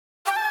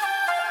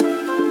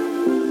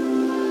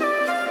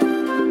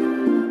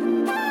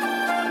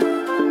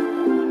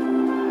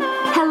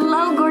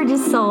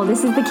gorgeous soul.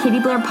 This is the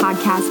Katie Blair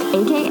Podcast,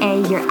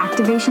 aka your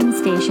activation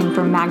station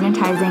for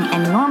magnetizing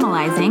and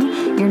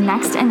normalizing your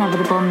next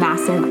inevitable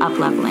massive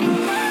up-leveling.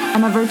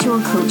 I'm a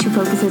virtual coach who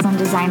focuses on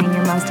designing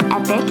your most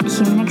epic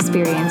human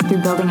experience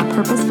through building a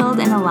purpose-filled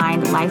and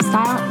aligned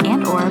lifestyle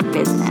and or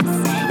business.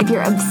 If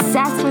you're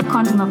obsessed with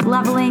quantum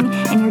up-leveling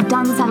and you're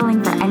done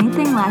settling for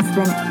anything less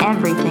than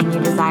everything you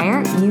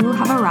desire, you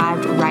have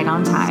arrived right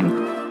on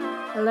time.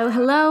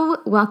 Hello.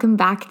 Welcome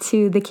back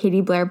to the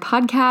Katie Blair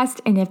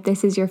Podcast. And if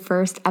this is your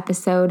first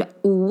episode,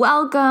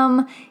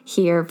 welcome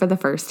here for the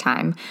first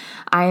time.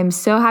 I am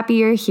so happy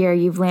you're here.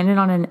 You've landed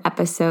on an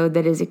episode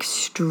that is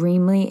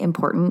extremely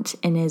important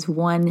and is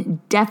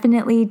one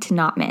definitely to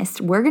not miss.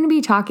 We're going to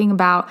be talking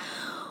about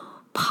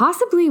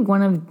possibly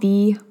one of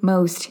the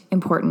most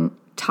important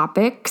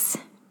topics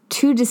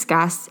to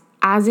discuss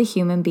as a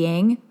human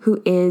being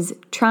who is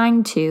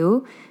trying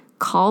to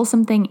call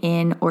something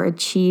in or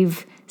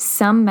achieve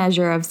some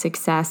measure of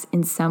success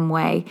in some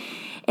way.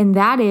 And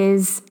that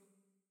is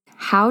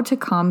how to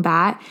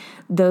combat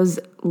those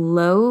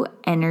low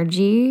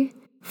energy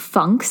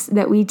funks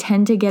that we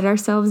tend to get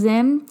ourselves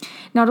in.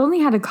 Not only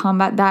how to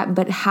combat that,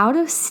 but how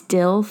to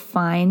still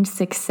find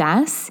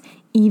success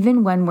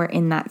even when we're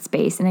in that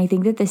space. And I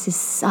think that this is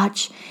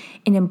such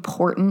an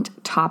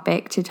important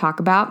topic to talk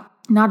about.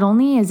 Not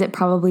only is it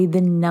probably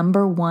the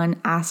number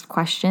one asked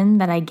question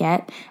that I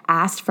get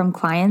asked from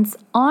clients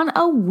on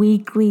a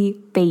weekly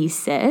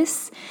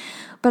basis,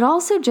 but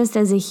also just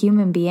as a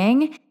human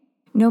being,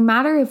 no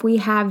matter if we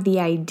have the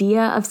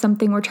idea of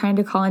something we're trying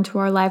to call into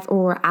our life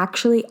or we're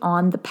actually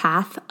on the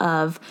path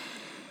of,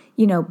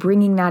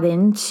 bringing that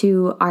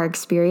into our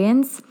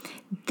experience,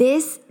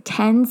 this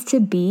tends to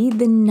be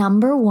the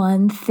number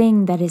one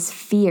thing that is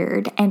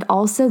feared and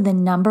also the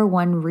number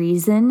one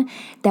reason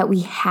that we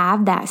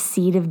have that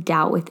seed of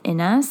doubt within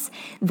us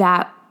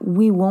that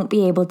we won't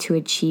be able to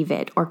achieve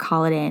it or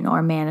call it in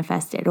or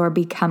manifest it or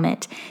become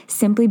it,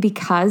 simply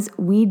because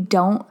we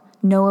don't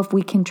know if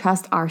we can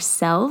trust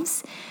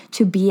ourselves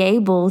to be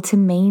able to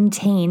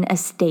maintain a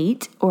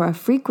state or a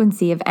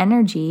frequency of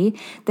energy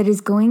that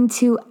is going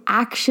to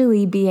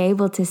actually be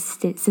able to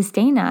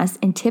sustain us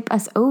and tip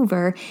us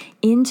over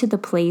into the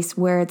place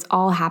where it's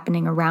all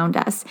happening around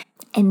us.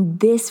 And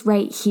this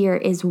right here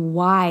is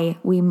why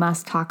we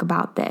must talk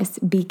about this,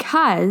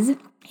 because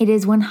it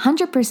is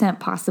 100%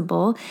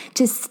 possible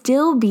to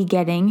still be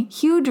getting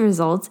huge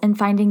results and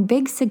finding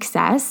big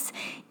success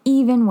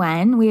even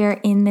when we are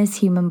in this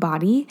human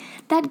body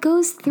that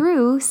goes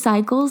through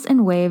cycles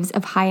and waves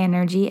of high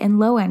energy and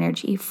low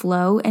energy,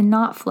 flow and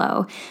not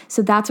flow.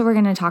 So that's what we're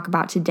going to talk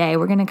about today.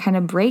 We're going to kind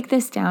of break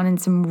this down in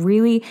some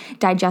really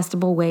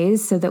digestible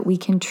ways so that we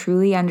can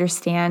truly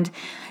understand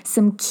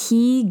some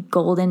key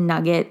golden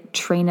nugget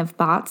train of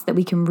thoughts that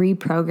we can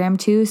reprogram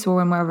to. So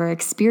when we're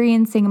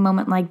experiencing a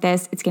moment like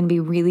this, it's going to be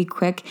really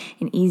quick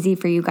and easy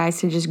for you guys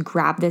to just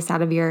grab this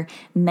out of your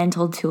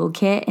mental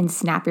toolkit and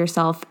snap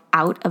yourself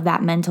out of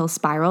that mental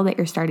spiral that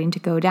you're starting to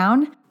go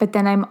down. But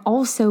then I'm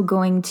also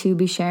going to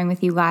be sharing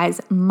with you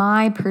guys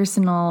my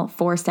personal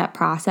 4-step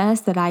process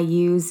that I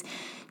use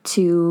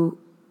to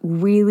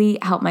really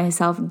help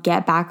myself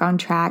get back on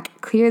track,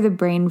 clear the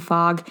brain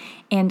fog,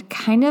 and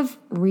kind of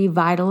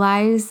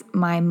revitalize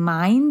my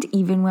mind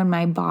even when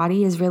my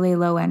body is really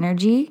low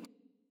energy.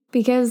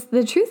 Because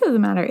the truth of the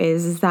matter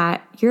is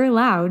that you're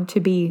allowed to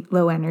be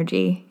low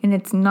energy, and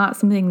it's not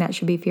something that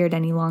should be feared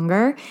any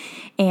longer.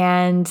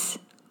 And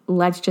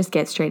let's just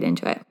get straight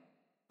into it.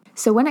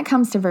 So when it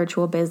comes to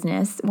virtual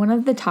business, one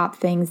of the top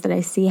things that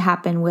I see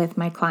happen with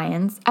my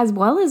clients, as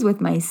well as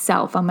with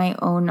myself on my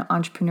own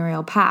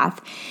entrepreneurial path,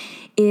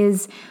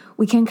 is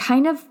we can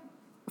kind of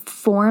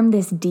form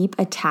this deep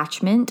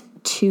attachment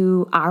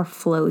to our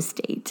flow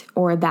state,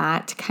 or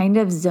that kind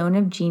of zone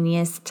of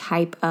genius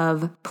type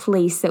of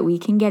place that we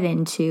can get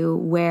into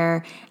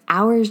where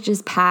hours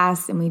just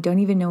pass and we don't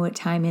even know what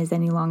time is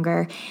any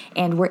longer,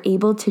 and we're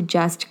able to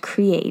just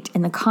create,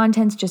 and the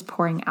content's just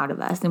pouring out of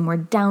us, and we're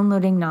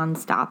downloading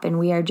nonstop, and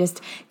we are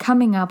just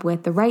coming up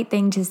with the right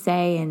thing to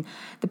say and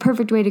the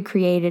perfect way to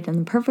create it and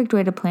the perfect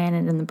way to plan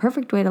it and the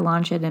perfect way to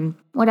launch it and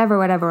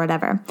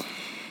whatever.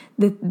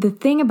 The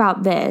thing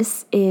about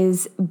this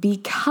is,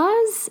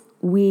 because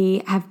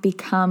we have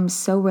become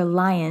so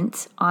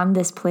reliant on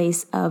this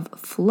place of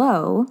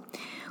flow,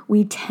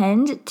 we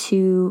tend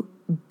to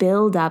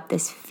build up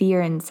this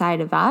fear inside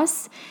of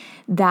us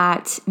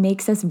that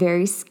makes us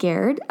very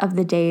scared of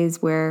the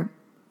days where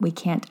we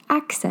can't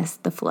access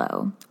the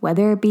flow,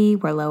 whether it be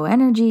we're low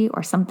energy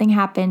or something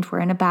happened, we're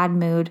in a bad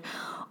mood,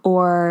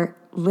 or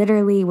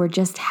literally we're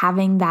just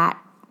having that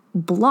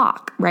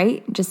block,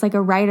 right? Just like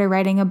a writer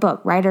writing a book,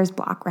 writer's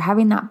block. We're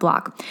having that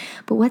block.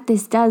 But what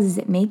this does is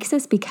it makes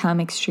us become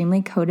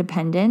extremely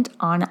codependent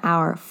on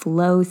our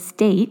flow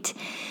state.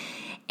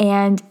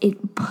 And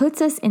it puts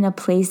us in a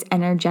place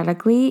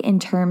energetically in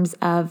terms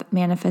of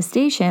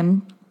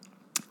manifestation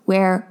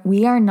where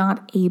we are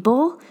not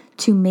able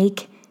to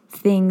make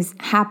things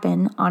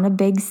happen on a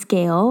big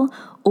scale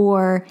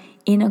or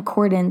in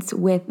accordance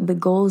with the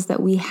goals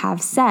that we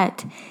have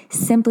set,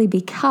 simply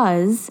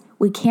because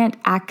we can't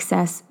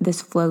access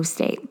this flow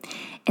state.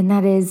 And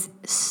that is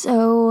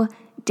so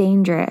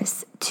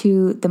dangerous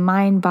to the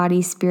mind,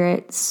 body,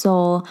 spirit,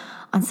 soul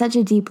on such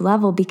a deep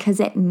level because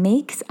it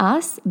makes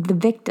us the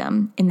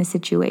victim in the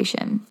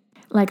situation.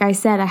 Like I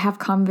said, I have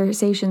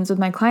conversations with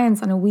my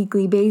clients on a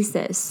weekly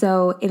basis.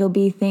 So it'll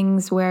be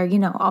things where,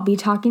 I'll be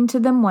talking to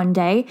them one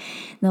day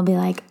and they'll be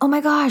like, oh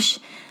my gosh,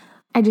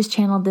 I just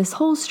channeled this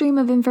whole stream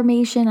of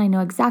information. I know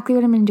exactly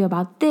what I'm going to do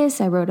about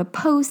this. I wrote a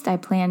post. I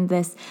planned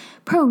this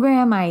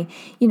program. I,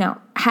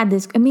 had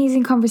this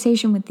amazing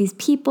conversation with these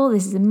people.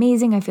 This is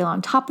amazing. I feel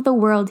on top of the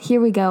world.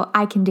 Here we go.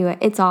 I can do it.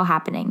 It's all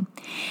happening.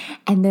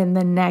 And then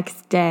the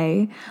next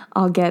day,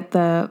 I'll get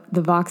the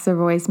Voxer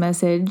voice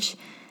message.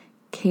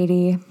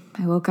 Katie,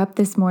 I woke up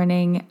this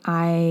morning.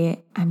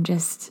 I'm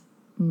just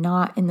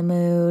not in the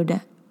mood.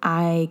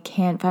 I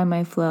can't find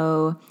my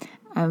flow.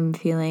 I'm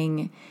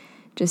feeling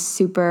just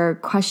super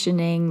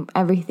questioning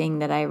everything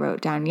that I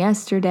wrote down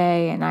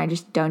yesterday, and I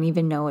just don't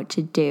even know what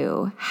to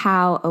do.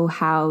 How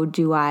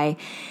do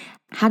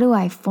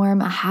I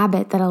form a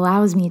habit that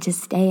allows me to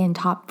stay in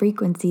top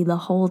frequency the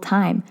whole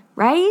time,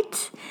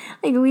 right?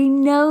 Like, we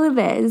know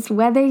this,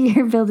 whether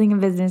you're building a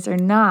business or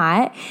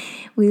not,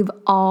 we've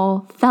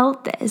all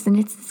felt this. And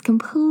it's this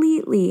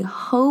completely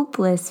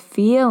hopeless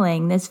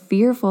feeling, this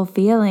fearful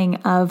feeling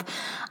of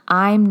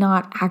I'm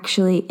not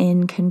actually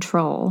in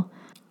control.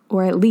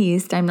 Or at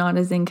least I'm not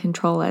as in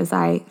control as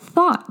I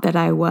thought that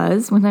I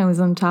was when I was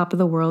on top of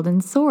the world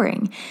and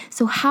soaring.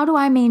 So how do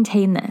I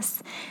maintain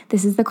this?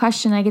 This is the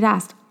question I get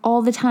asked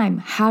all the time.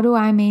 How do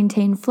I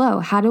maintain flow?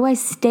 How do I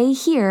stay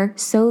here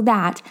so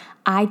that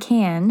I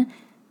can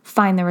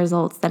find the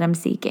results that I'm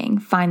seeking,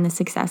 find the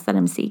success that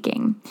I'm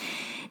seeking?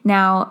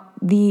 Now,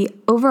 the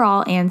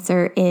overall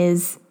answer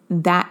is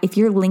that if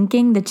you're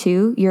linking the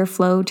two, your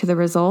flow to the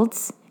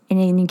results,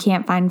 and you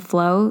can't find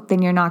flow,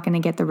 then you're not going to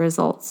get the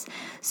results.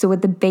 So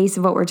at the base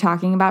of what we're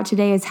talking about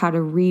today is how to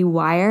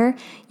rewire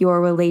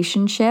your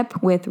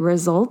relationship with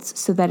results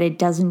so that it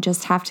doesn't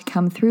just have to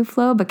come through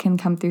flow, but can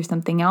come through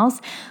something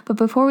else. But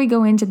before we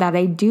go into that,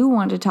 I do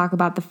want to talk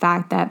about the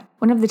fact that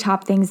one of the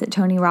top things that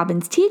Tony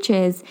Robbins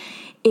teaches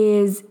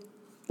is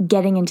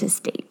getting into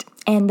state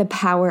and the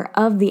power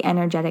of the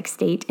energetic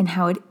state and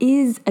how it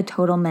is a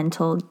total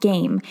mental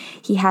game.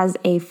 He has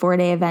a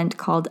 4-day event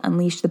called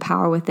Unleash the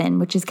Power Within,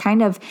 which is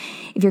kind of,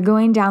 if you're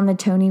going down the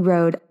Tony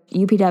Road,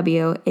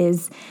 UPW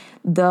is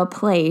the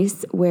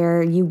place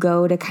where you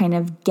go to kind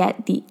of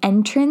get the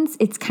entrance.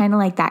 It's kind of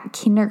like that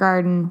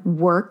kindergarten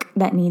work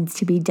that needs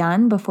to be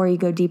done before you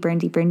go deeper and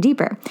deeper and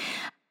deeper.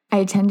 I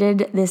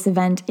attended this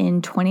event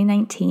in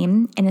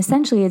 2019, and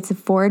essentially it's a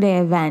 4-day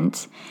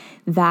event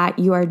that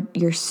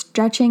you're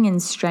stretching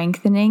and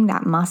strengthening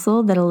that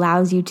muscle that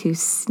allows you to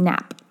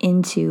snap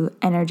into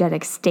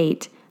energetic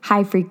state,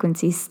 high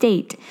frequency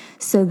state,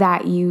 so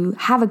that you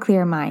have a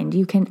clear mind.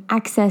 You can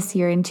access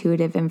your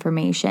intuitive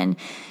information.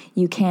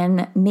 You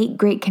can make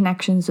great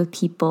connections with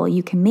people.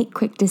 You can make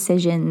quick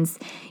decisions.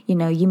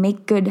 You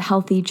make good,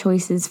 healthy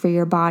choices for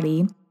your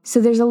body. So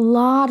there's a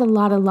lot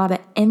of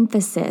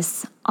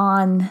emphasis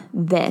on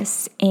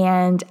this,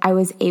 and I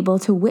was able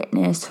to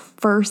witness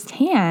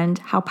firsthand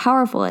how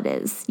powerful it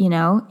is.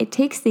 It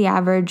takes the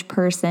average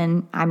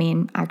person, I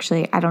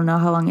don't know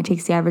how long it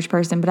takes the average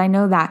person, but I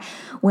know that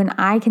when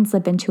I can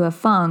slip into a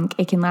funk,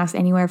 it can last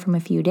anywhere from a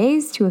few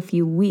days to a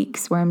few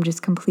weeks where I'm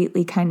just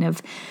completely kind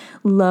of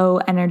low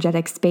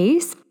energetic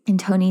space. And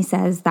Tony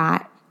says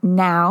that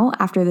now,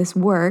 after this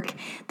work,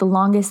 the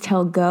longest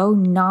he'll go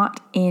not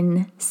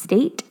in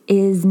state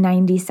is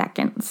 90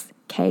 seconds.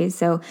 Okay,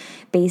 so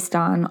based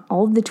on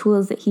all of the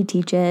tools that he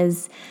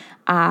teaches,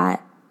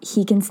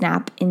 he can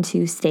snap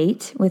into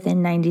state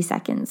within 90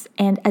 seconds.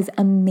 And as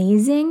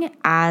amazing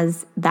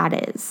as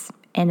that is,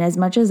 and as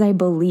much as I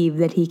believe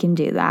that he can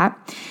do that,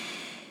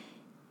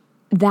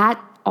 that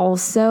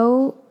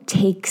also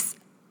takes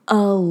a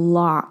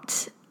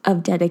lot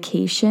of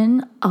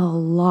dedication, a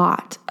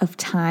lot of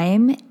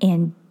time,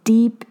 and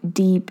deep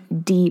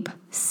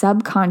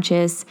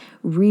subconscious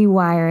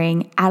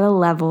rewiring at a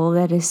level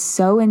that is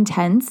so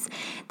intense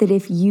that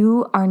if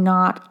you are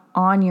not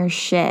on your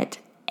shit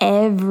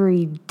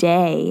every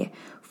day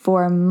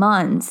for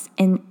months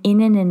and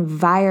in an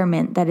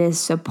environment that is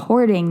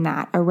supporting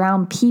that,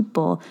 around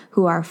people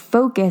who are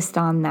focused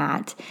on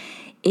that,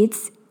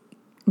 it's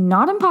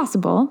not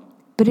impossible,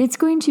 but it's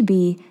going to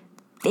be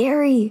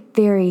very,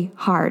 very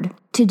hard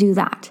to do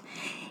that.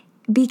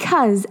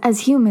 Because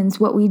as humans,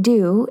 what we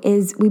do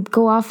is we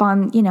go off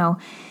on,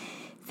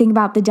 think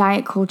about the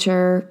diet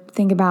culture,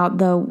 think about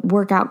the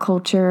workout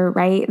culture,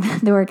 right?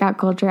 The workout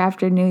culture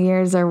after New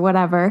Year's or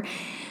whatever.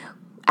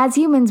 As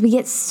humans, we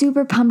get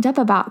super pumped up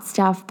about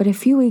stuff, but a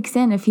few weeks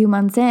in, a few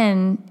months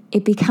in,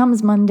 it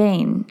becomes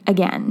mundane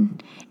again.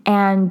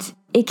 And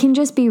it can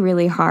just be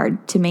really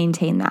hard to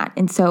maintain that.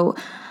 And so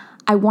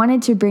I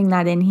wanted to bring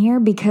that in here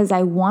because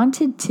I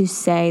wanted to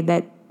say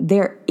that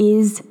there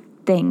is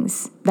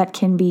things that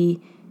can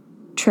be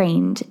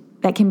trained,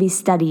 that can be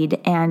studied.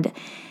 And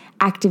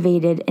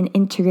activated and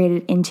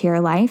integrated into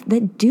your life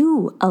that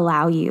do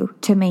allow you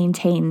to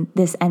maintain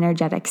this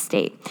energetic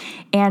state.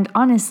 And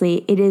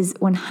honestly, it is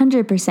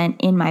 100%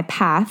 in my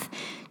path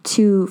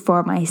to,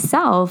 for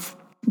myself,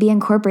 be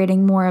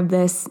incorporating more of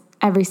this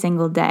every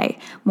single day,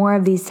 more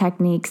of these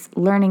techniques,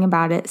 learning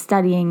about it,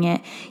 studying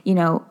it,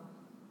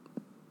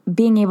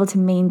 being able to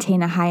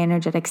maintain a high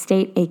energetic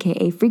state,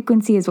 aka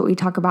frequency, is what we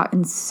talk about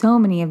in so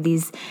many of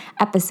these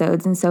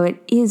episodes. And so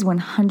it is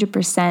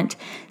 100%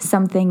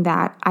 something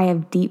that I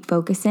have deep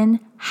focus in.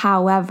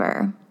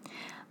 However,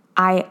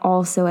 I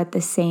also at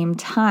the same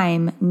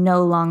time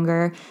no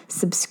longer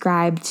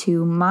subscribe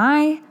to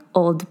my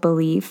old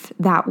belief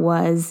that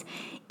was,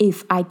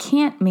 if I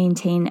can't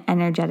maintain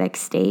energetic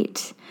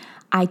state,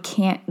 I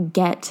can't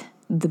get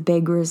the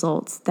big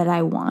results that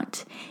I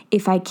want.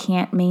 If I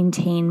can't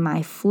maintain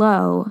my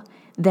flow,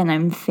 then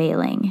I'm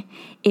failing.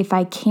 If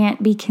I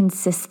can't be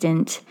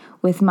consistent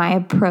with my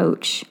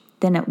approach,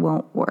 then it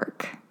won't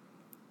work.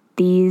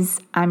 These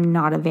I'm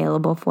not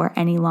available for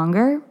any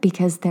longer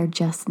because they're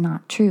just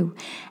not true.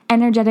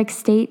 Energetic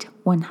state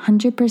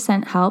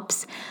 100%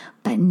 helps,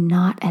 but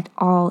not at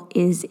all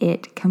is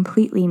it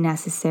completely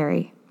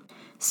necessary.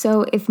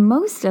 So if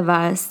most of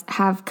us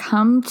have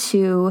come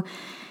to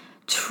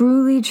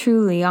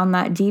truly on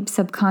that deep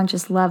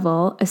subconscious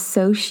level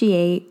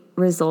associate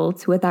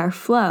results with our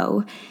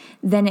flow,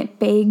 then it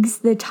begs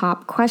the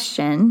top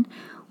question: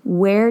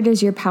 where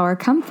does your power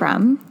come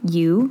from,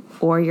 you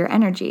or your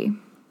energy?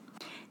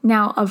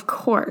 Now, of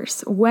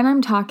course, when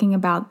I'm talking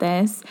about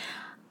this,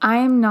 I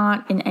am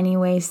not in any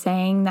way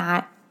saying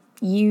that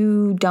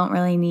you don't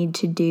really need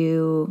to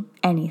do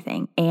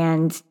anything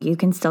and you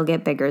can still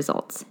get big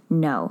results.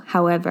 No.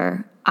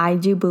 However, I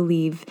do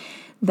believe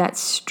that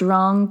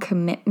strong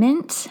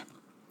commitment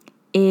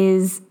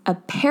is a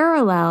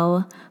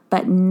parallel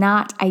but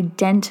not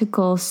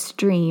identical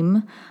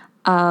stream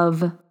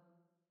of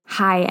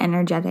high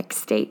energetic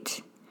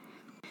state.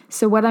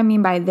 So what I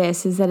mean by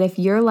this is that if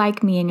you're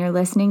like me and you're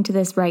listening to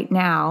this right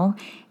now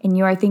and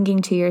you are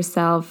thinking to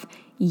yourself,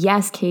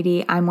 yes,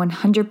 Katie, I'm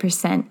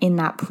 100% in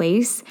that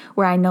place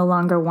where I no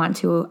longer want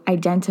to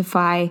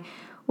identify,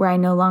 where I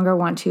no longer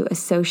want to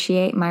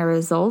associate my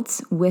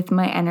results with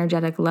my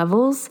energetic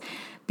levels,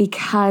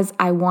 because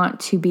I want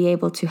to be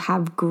able to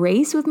have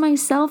grace with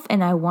myself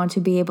and I want to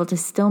be able to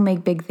still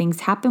make big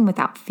things happen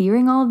without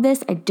fearing all of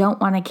this. I don't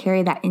want to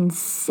carry that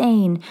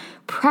insane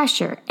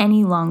pressure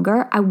any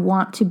longer. I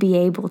want to be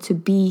able to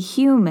be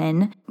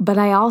human, but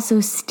I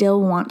also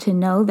still want to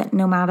know that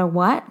no matter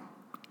what,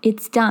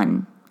 it's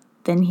done.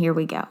 Then here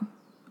we go.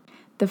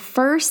 The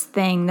first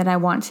thing that I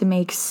want to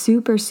make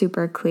super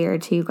clear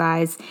to you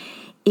guys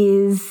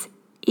is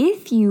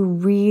if you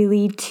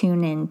really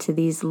tune into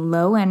these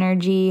low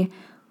energy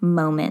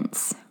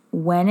moments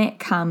when it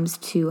comes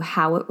to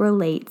how it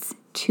relates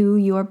to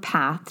your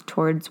path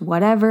towards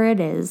whatever it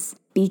is,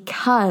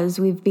 because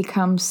we've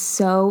become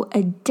so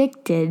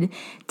addicted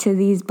to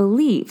these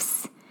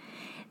beliefs,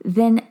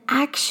 then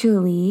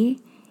actually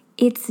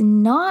it's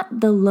not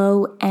the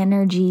low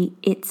energy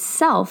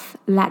itself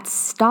that's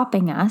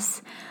stopping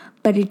us,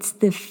 but it's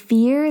the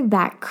fear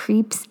that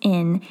creeps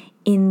in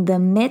the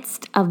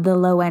midst of the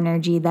low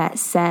energy that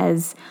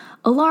says,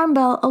 alarm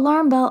bell,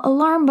 alarm bell,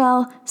 alarm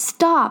bell,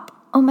 stop.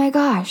 Oh my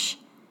gosh,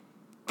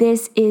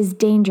 this is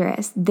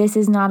dangerous. This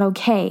is not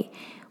okay.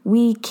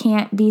 We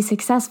can't be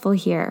successful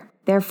here.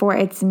 Therefore,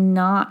 it's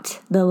not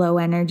the low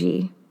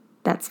energy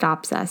that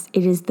stops us.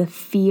 It is the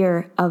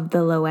fear of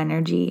the low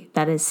energy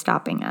that is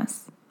stopping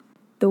us.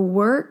 The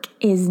work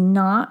is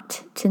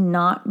not to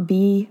not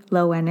be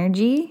low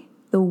energy.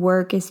 The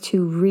work is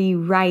to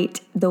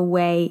rewrite the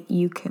way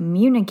you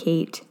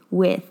communicate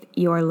with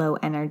your low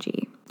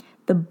energy.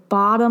 The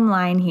bottom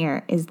line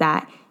here is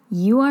that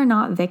you are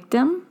not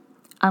victim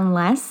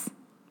unless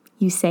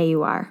you say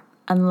you are,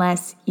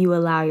 unless you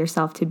allow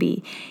yourself to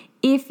be.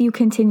 If you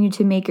continue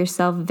to make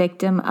yourself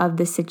victim of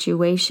the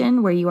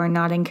situation where you are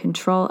not in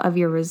control of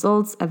your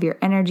results, of your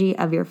energy,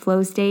 of your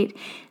flow state,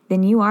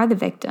 then you are the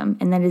victim.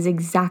 And that is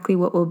exactly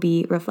what will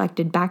be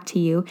reflected back to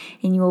you.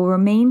 And you will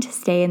remain to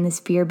stay in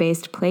this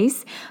fear-based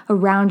place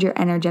around your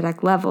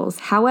energetic levels.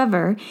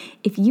 However,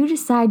 if you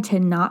decide to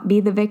not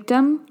be the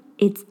victim,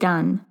 it's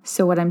done.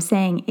 So what I'm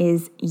saying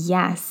is,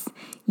 yes,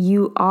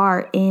 you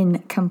are in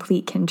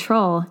complete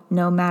control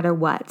no matter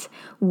what.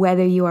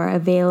 Whether you are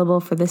available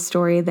for the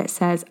story that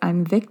says,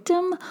 I'm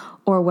victim,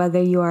 or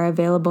whether you are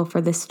available for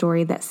the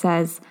story that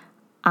says,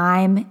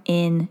 I'm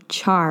in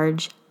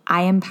charge,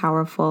 I am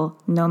powerful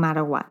no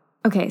matter what.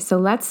 Okay, so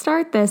let's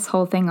start this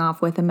whole thing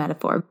off with a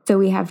metaphor. So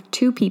we have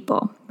two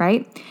people,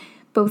 right?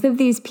 Both of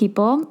these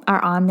people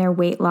are on their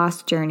weight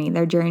loss journey,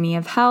 their journey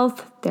of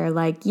health. They're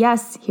like,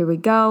 yes, here we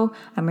go.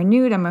 I'm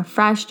renewed, I'm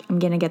refreshed, I'm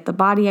going to get the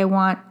body I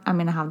want, I'm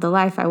going to have the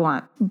life I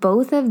want.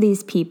 Both of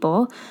these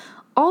people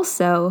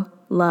also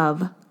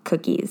love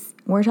cookies.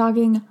 We're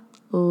talking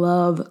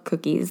love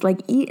cookies, like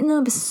eat an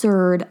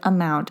absurd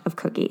amount of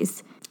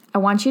cookies. I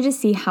want you to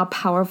see how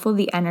powerful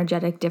the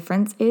energetic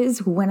difference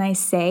is when I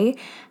say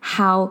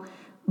how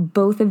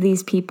both of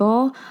these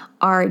people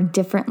are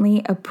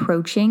differently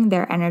approaching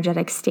their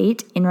energetic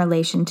state in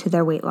relation to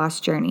their weight loss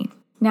journey.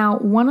 Now,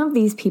 one of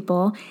these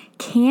people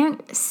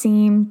can't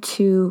seem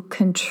to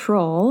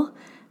control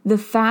the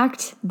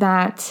fact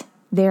that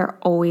they're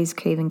always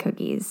craving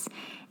cookies.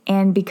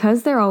 And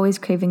because they're always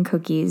craving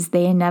cookies,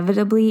 they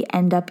inevitably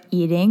end up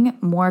eating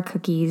more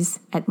cookies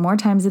at more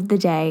times of the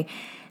day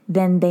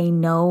than they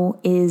know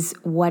is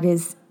what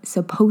is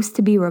supposed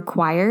to be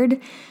required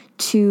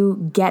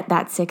to get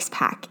that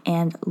six-pack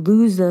and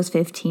lose those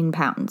 15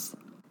 pounds.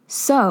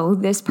 So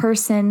this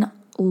person,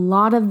 a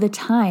lot of the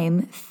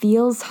time,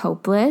 feels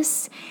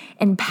hopeless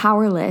and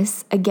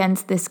powerless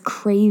against this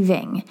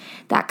craving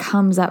that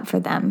comes up for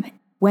them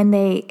when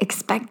they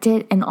expect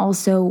it and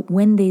also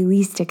when they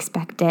least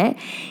expect it.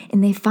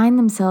 And they find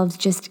themselves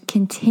just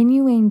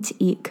continuing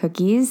to eat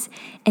cookies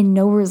and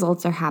no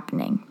results are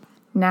happening.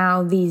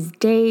 Now, these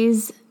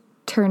days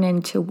turn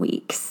into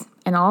weeks.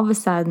 And all of a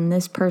sudden,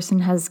 this person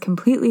has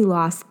completely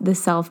lost the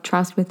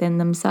self-trust within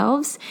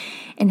themselves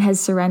and has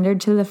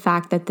surrendered to the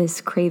fact that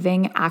this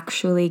craving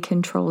actually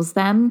controls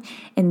them.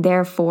 And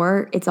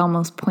therefore, it's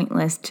almost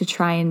pointless to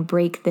try and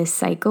break this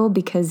cycle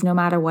because no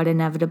matter what,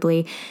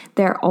 inevitably,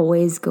 they're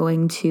always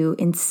going to,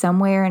 in some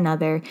way or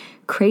another,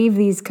 crave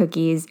these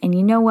cookies. And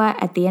you know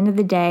what? At the end of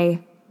the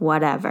day,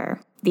 whatever.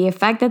 The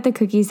effect that the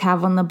cookies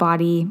have on the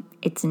body,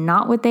 it's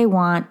not what they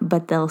want,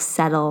 but they'll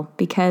settle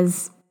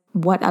because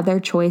what other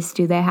choice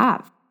do they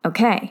have?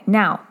 Okay,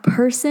 now,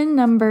 person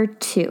number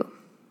two.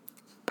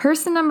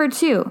 Person number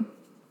two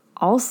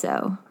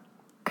also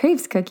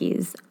craves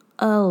cookies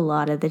a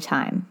lot of the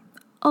time.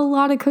 A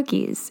lot of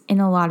cookies in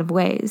a lot of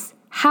ways.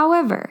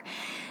 However,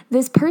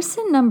 this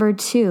person number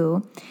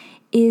two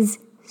is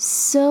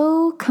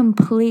so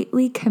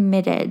completely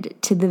committed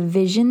to the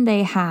vision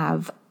they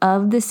have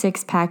of the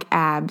six-pack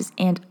abs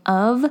and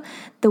of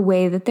the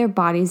way that their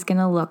body's going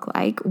to look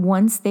like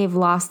once they've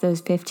lost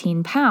those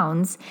 15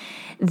 pounds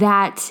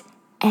that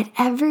at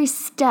every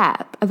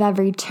step of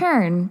every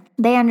turn,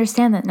 they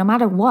understand that no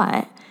matter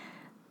what,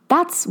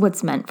 that's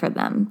what's meant for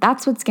them.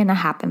 That's what's going to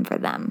happen for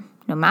them.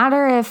 No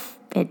matter if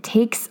it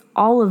takes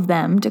all of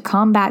them to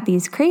combat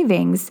these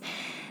cravings,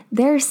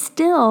 they're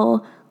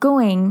still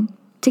going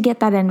to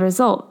get that end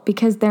result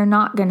because they're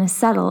not going to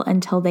settle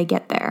until they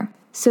get there.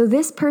 So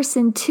this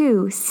person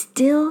too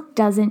still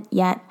doesn't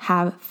yet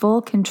have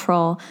full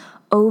control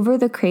over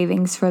the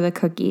cravings for the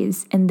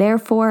cookies. And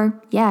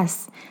therefore,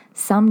 yes,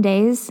 some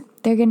days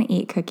they're going to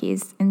eat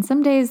cookies and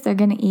some days they're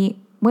going to eat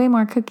way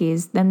more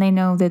cookies than they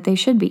know that they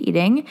should be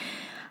eating.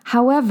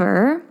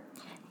 However,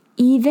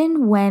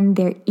 even when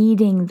they're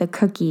eating the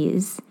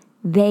cookies,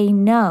 they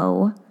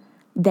know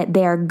that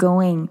they're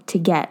going to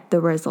get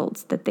the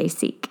results that they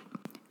seek.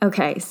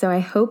 Okay, so I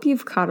hope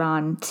you've caught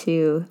on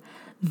to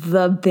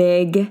the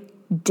big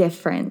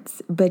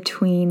difference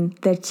between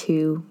the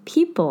two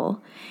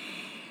people.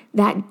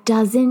 That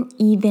doesn't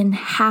even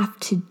have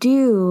to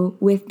do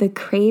with the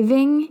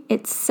craving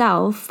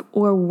itself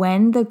or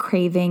when the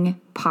craving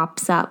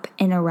pops up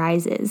and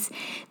arises.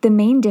 The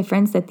main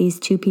difference that these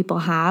two people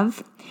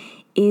have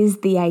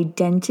is the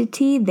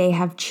identity they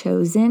have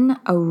chosen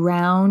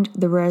around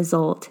the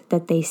result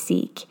that they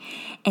seek.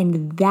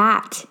 And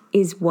that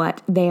is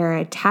what they're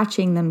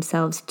attaching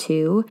themselves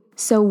to.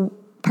 So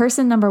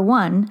person number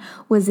one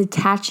was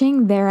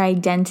attaching their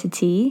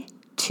identity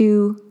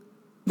to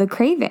the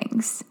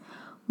cravings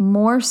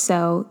more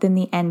so than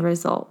the end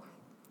result.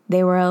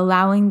 They were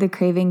allowing the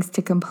cravings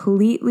to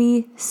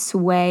completely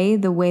sway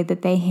the way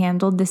that they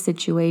handled the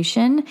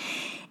situation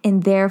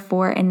and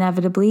therefore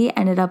inevitably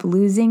ended up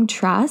losing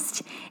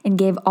trust and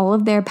gave all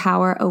of their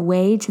power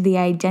away to the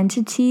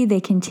identity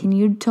they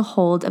continued to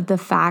hold of the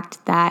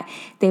fact that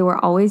they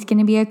were always going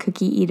to be a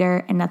cookie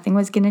eater and nothing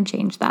was going to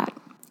change that.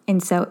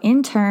 And so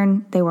in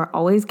turn, they were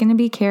always going to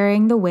be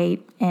carrying the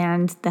weight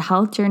and the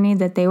health journey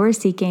that they were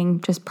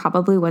seeking just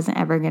probably wasn't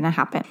ever going to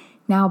happen.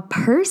 Now,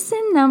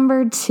 person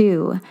number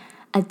two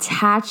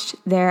attached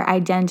their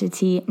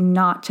identity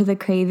not to the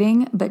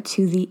craving, but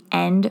to the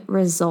end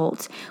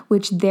result,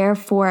 which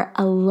therefore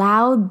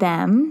allowed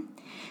them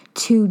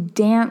to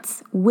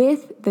dance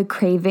with the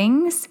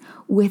cravings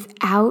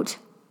without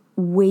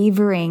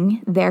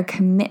wavering their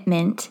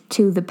commitment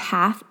to the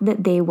path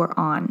that they were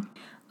on.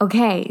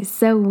 Okay,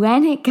 so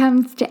when it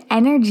comes to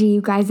energy,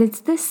 you guys, it's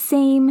the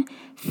same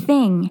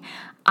thing.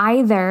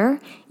 Either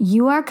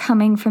you are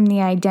coming from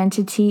the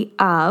identity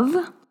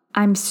of,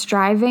 I'm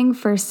striving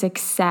for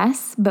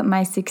success, but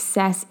my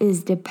success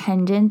is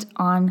dependent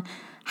on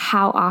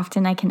how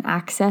often I can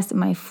access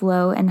my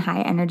flow and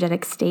high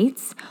energetic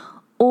states.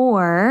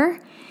 Or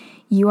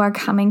you are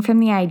coming from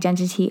the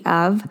identity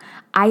of,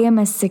 I am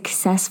a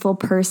successful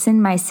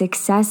person, my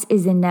success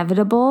is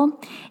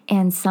inevitable,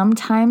 and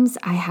sometimes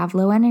I have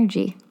low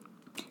energy.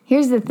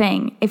 Here's the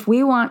thing, if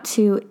we want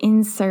to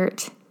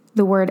insert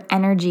the word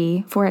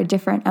energy for a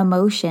different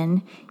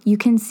emotion, you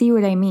can see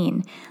what I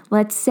mean.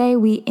 Let's say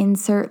we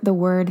insert the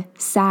word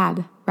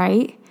sad,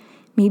 right?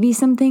 Maybe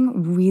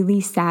something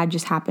really sad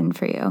just happened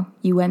for you.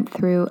 You went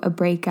through a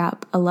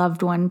breakup, a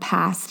loved one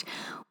passed,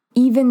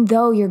 even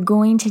though you're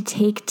going to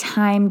take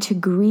time to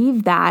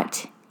grieve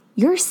that,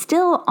 you're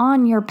still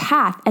on your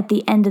path at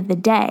the end of the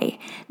day.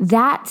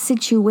 That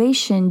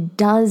situation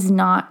does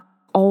not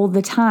all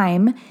the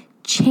time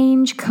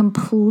change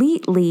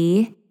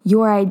completely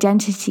your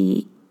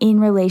identity in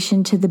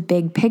relation to the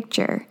big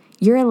picture.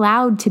 You're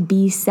allowed to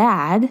be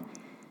sad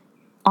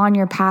on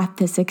your path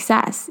to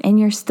success, and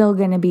you're still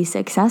going to be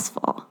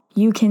successful.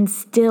 You can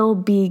still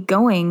be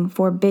going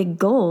for big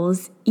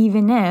goals,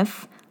 even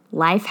if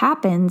life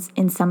happens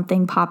and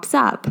something pops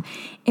up.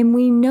 And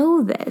we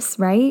know this,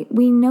 right?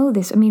 We know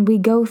this. I mean, we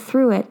go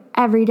through it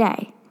every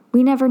day.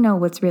 We never know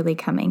what's really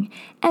coming.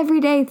 Every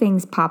day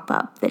things pop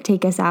up that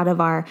take us out of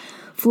our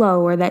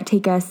flow, or that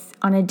take us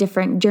on a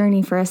different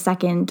journey for a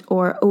second,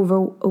 or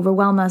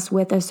overwhelm us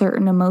with a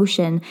certain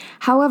emotion.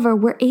 However,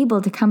 we're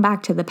able to come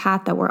back to the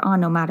path that we're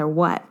on no matter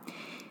what,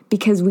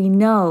 because we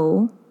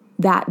know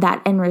that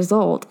that end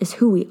result is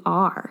who we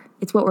are.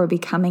 It's what we're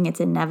becoming. It's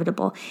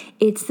inevitable.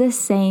 It's the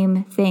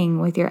same thing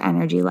with your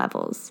energy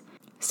levels.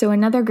 So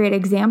another great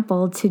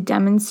example to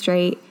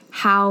demonstrate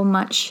how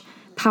much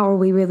power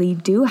we really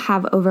do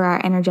have over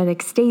our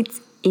energetic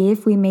states,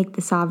 if we make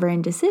the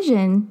sovereign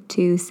decision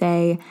to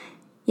say,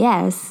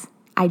 yes,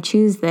 I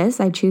choose this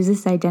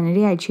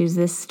identity, I choose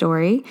this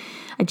story,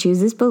 I choose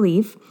this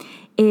belief,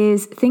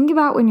 is think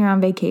about when you're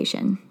on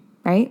vacation,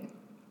 right?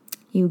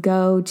 You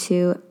go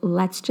to,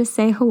 let's just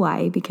say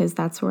Hawaii, because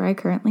that's where I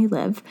currently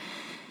live.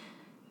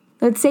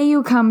 Let's say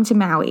you come to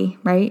Maui,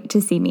 right,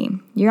 to see me.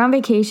 You're on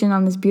vacation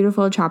on this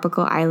beautiful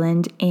tropical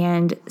island,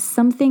 and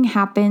something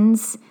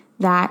happens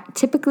that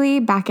typically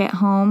back at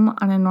home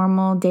on a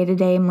normal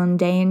day-to-day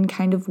mundane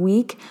kind of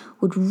week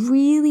would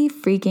really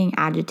freaking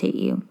agitate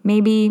you.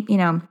 Maybe,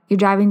 you're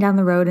driving down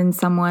the road and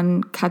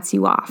someone cuts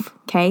you off,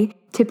 okay?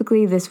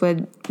 Typically this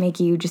would make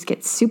you just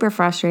get super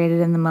frustrated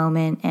in the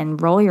moment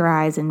and roll your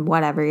eyes and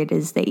whatever it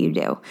is that you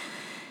do.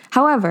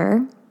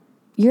 However,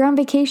 you're on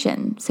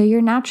vacation, so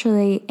you're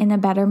naturally in a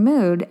better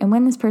mood. And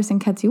when this person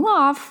cuts you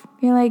off,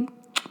 you're like,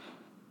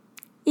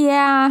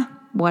 yeah,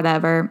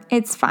 whatever,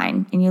 it's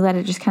fine. And you let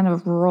it just kind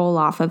of roll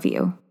off of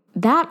you.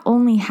 That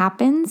only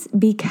happens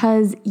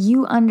because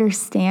you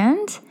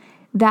understand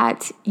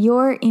that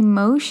your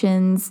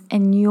emotions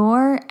and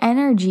your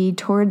energy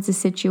towards the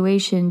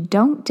situation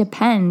don't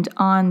depend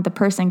on the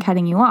person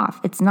cutting you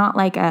off. It's not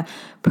like a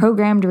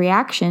programmed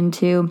reaction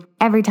to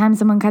every time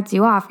someone cuts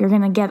you off, you're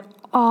going to get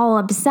all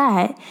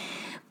upset.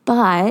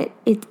 But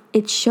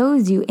it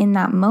shows you in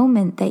that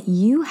moment that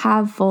you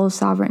have full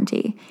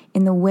sovereignty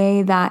in the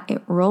way that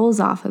it rolls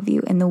off of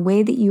you, in the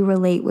way that you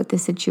relate with the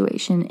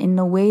situation, in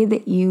the way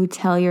that you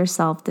tell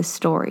yourself the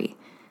story.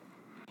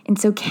 And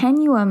so can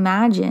you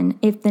imagine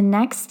if the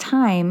next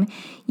time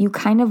you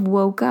kind of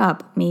woke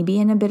up, maybe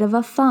in a bit of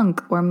a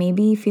funk, or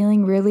maybe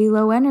feeling really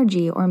low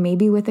energy, or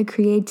maybe with a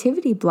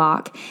creativity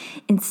block,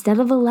 instead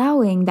of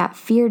allowing that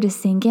fear to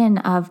sink in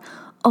of,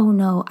 oh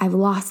no, I've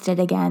lost it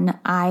again,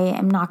 I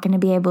am not going to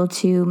be able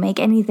to make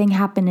anything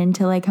happen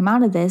until I come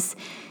out of this,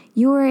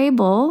 you were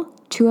able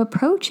to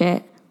approach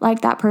it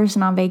like that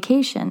person on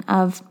vacation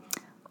of,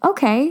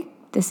 okay,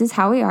 this is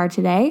how we are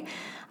today.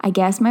 I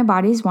guess my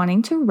body's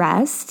wanting to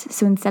rest.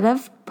 So instead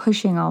of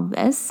pushing all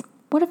this,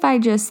 what if I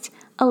just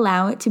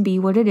allow it to be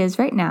what it is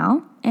right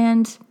now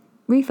and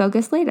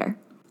refocus later?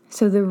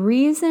 So the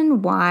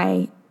reason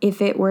why,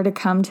 if it were to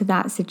come to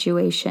that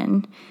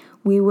situation,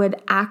 we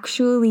would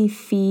actually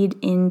feed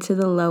into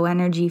the low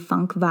energy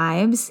funk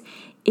vibes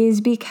is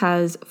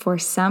because for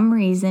some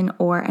reason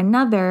or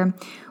another,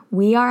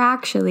 we are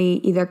actually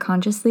either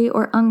consciously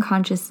or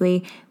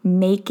unconsciously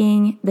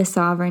making the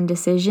sovereign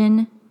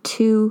decision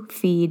to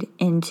feed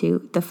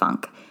into the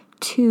funk,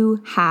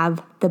 to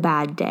have the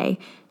bad day,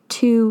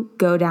 to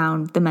go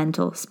down the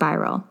mental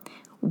spiral.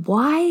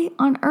 Why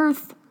on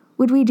earth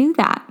would we do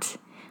that?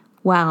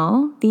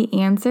 Well, the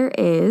answer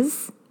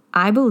is,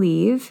 I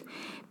believe,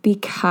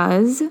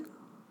 because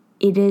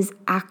it is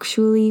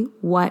actually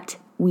what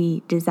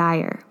we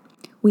desire.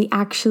 We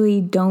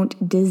actually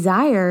don't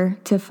desire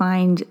to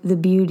find the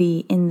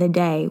beauty in the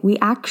day. We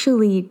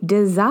actually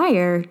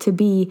desire to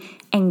be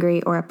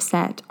angry or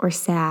upset or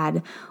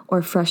sad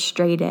or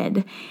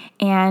frustrated.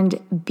 And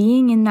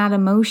being in that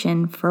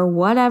emotion for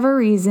whatever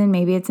reason,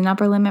 maybe it's an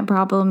upper limit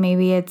problem,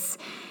 maybe it's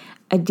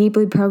a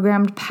deeply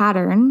programmed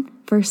pattern,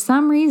 for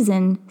some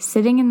reason,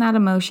 sitting in that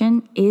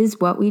emotion is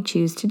what we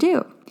choose to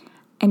do.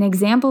 An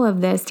example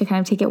of this, to kind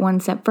of take it one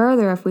step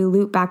further, if we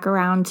loop back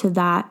around to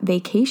that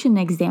vacation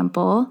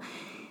example,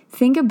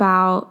 think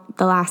about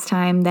the last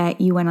time that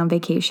you went on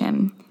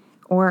vacation,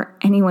 or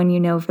anyone you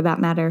know for that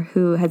matter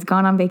who has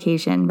gone on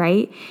vacation,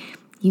 right?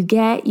 You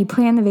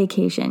plan the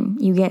vacation,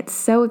 you get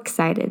so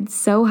excited,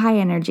 so high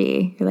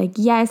energy. You're like,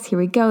 yes, here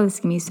we go. This is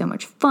gonna be so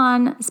much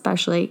fun,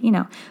 especially,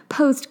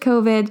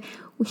 post-COVID.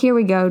 Here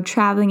we go,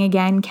 traveling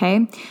again,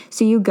 okay?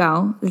 So you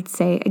go, let's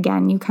say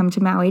again, you come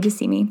to Maui to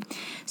see me.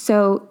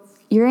 So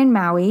you're in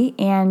Maui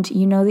and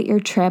you know that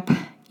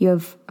you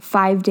have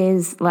 5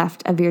 days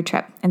left of your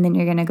trip, and then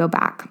you're going to go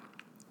back.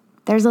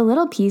 There's a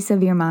little piece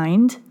of your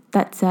mind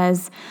that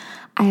says,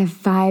 I have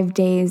 5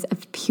 days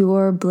of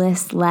pure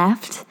bliss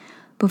left,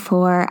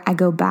 before I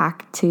go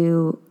back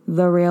to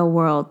the real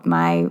world,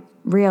 my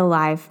real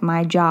life,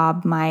 my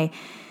job, my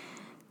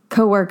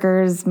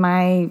coworkers,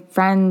 my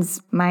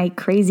friends, my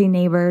crazy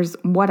neighbors,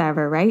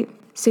 whatever, right?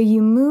 So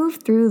you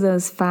move through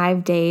those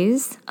 5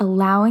 days,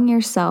 allowing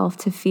yourself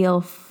to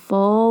feel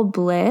full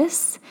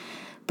bliss,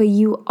 but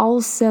you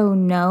also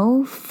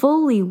know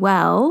fully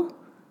well,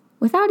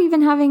 without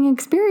even having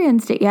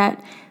experienced it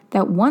yet,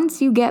 that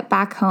once you get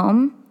back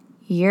home,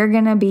 you're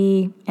gonna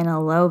be in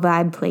a low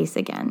vibe place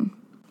again.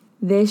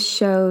 This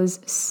shows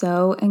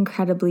so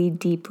incredibly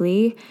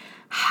deeply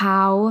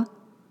how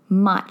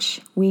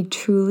much we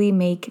truly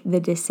make the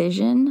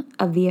decision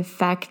of the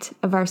effect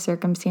of our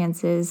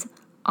circumstances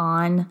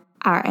on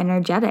our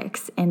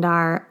energetics and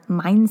our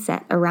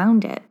mindset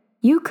around it.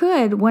 You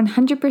could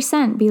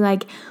 100% be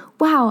like,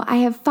 wow, I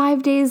have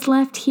 5 days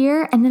left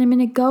here, and then I'm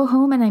gonna go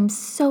home and I'm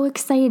so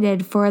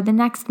excited for the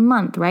next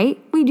month,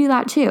 right? We do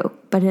that too,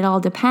 but it all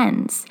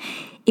depends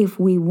if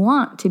we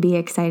want to be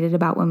excited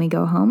about when we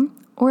go home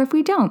or if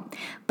we don't.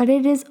 But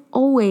it is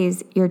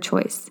always your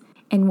choice.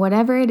 And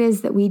whatever it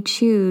is that we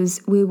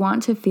choose, we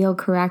want to feel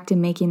correct in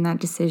making that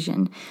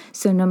decision.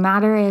 So no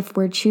matter if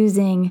we're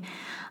choosing,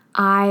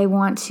 I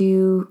want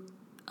to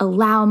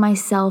allow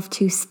myself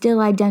to still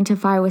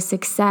identify with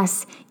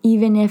success,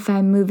 even if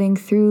I'm moving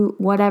through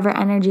whatever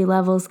energy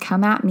levels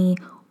come at me,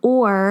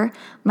 or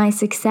my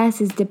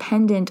success is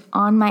dependent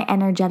on my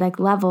energetic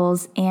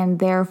levels, and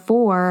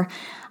therefore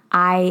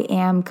I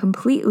am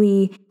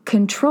completely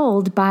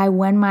controlled by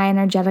when my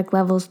energetic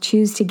levels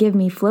choose to give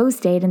me flow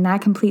state, and that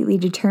completely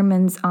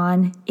determines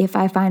on if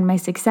I find my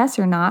success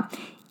or not.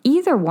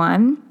 Either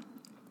one,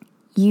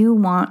 you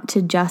want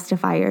to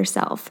justify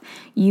yourself.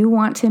 You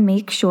want to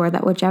make sure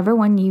that whichever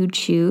one you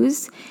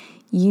choose,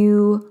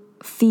 you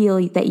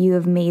feel that you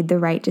have made the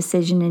right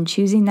decision in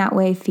choosing that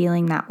way,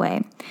 feeling that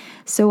way.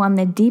 So on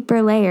the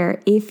deeper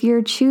layer, if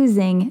you're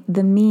choosing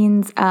the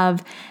means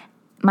of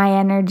my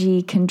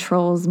energy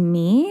controls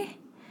me,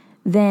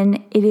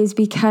 then it is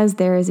because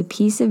there is a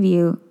piece of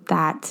you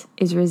that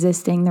is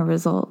resisting the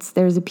results.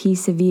 There's a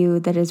piece of you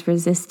that is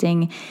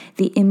resisting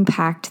the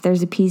impact.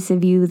 There's a piece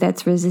of you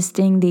that's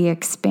resisting the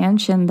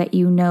expansion that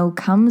you know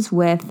comes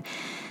with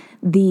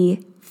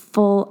the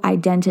full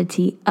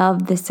identity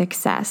of the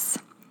success.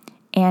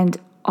 And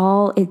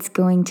all it's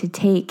going to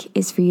take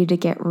is for you to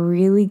get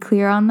really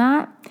clear on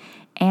that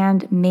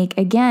and make,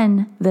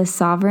 again, the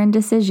sovereign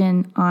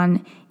decision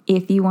on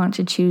if you want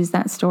to choose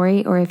that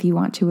story or if you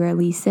want to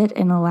release it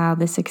and allow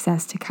the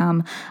success to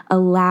come.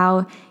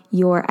 Allow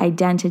your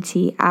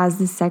identity as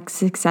the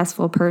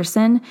successful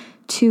person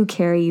to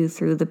carry you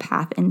through the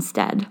path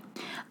instead.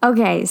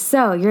 Okay,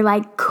 so you're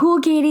like, cool,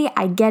 Katie,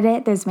 I get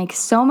it. This makes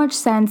so much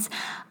sense.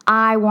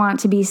 I want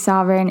to be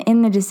sovereign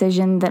in the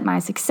decision that my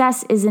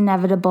success is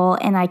inevitable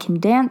and I can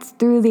dance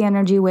through the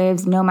energy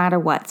waves no matter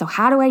what. So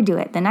how do I do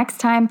it? The next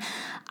time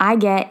I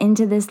get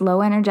into this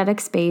low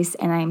energetic space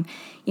and I'm,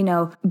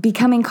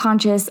 becoming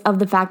conscious of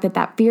the fact that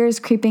that fear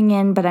is creeping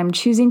in, but I'm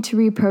choosing to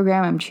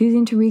reprogram, I'm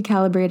choosing to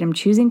recalibrate, I'm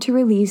choosing to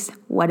release,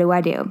 what do I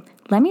do?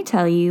 Let me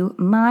tell you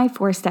my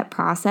 4-step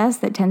process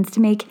that tends to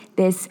make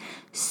this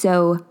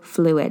so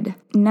fluid.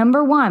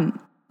 Number 1,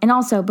 and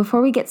also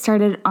before we get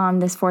started on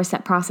this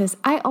 4-step process,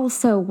 I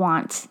also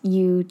want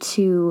you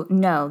to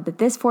know that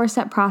this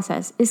 4-step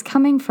process is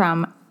coming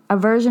from a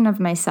version of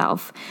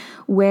myself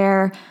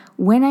where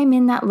when I'm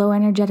in that low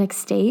energetic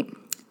state,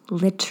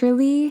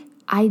 literally,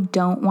 I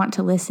don't want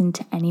to listen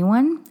to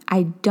anyone.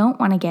 I don't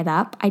want to get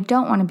up. I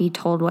don't want to be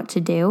told what to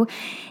do.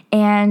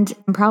 And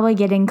I'm probably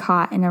getting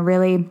caught in a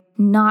really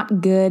not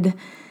good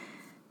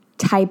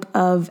type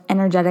of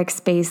energetic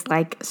space,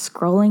 like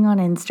scrolling on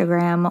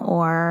Instagram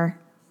or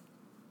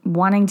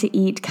wanting to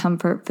eat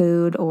comfort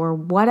food or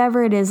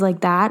whatever it is like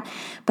that.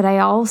 But I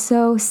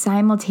also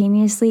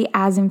simultaneously,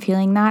 as I'm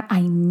feeling that, I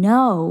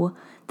know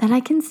that I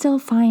can still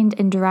find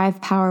and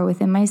derive power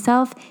within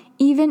myself,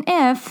 even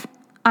if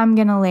I'm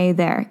going to lay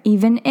there,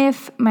 even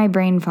if my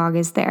brain fog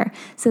is there.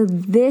 So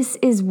this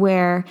is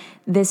where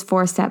this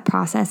 4-step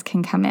process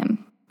can come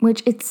in,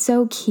 which it's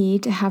so key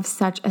to have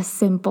such a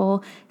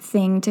simple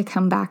thing to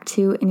come back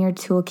to in your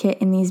toolkit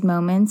in these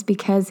moments,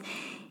 because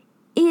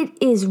it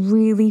is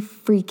really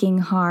freaking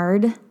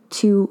hard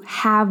to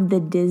have the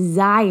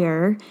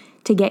desire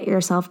to get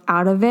yourself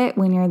out of it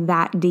when you're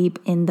that deep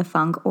in the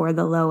funk or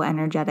the low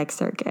energetic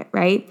circuit,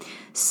 right?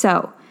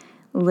 So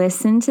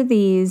listen to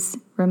these,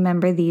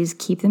 remember these,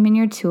 keep them in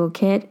your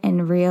toolkit,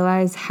 and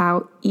realize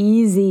how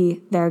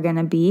easy they're going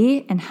to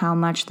be and how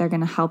much they're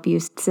going to help you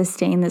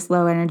sustain this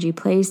low energy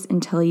place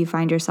until you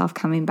find yourself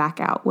coming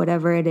back out,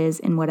 whatever it is,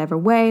 in whatever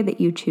way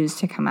that you choose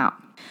to come out.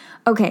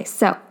 Okay,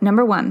 so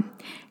number 1,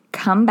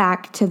 come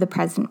back to the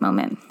present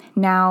moment.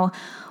 Now,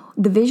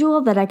 the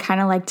visual that I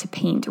kind of like to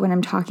paint when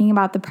I'm talking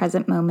about the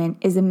present moment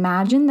is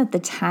imagine that the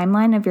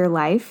timeline of your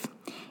life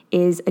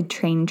is a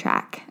train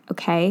track,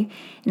 okay?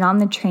 And on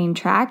the train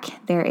track,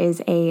 there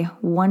is a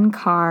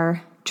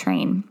 1-car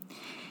train.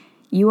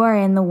 You are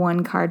in the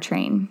 1-car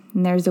train,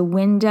 and there's a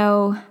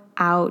window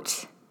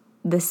out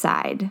the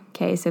side,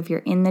 okay? So if you're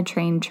in the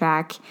train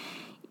track,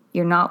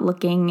 you're not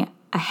looking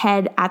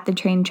ahead at the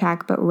train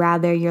track, but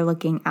rather you're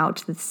looking out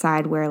to the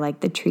side where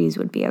like the trees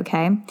would be,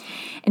 okay?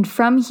 And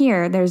from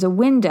here, there's a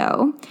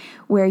window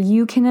where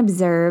you can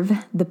observe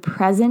the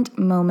present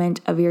moment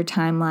of your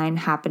timeline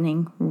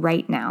happening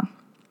right now.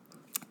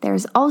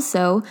 There's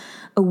also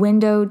a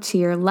window to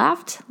your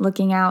left,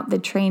 looking out the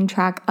train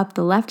track up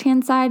the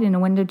left-hand side, and a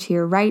window to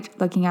your right,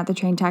 looking out the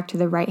train track to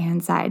the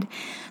right-hand side.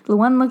 The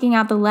one looking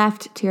out the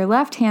left to your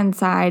left-hand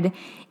side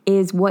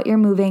is what you're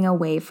moving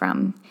away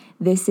from.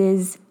 This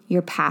is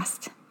your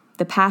past,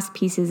 the past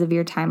pieces of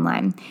your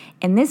timeline.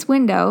 And this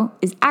window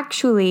is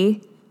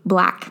actually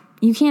black.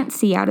 You can't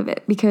see out of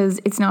it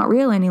because it's not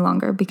real any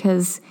longer,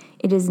 because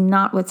it is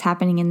not what's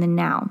happening in the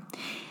now.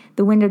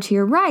 The window to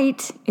your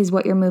right is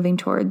what you're moving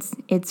towards.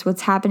 It's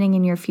what's happening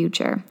in your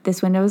future.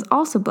 This window is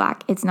also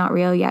black. It's not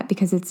real yet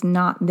because it's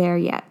not there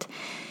yet.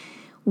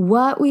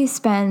 What we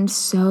spend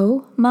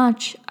so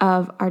much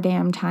of our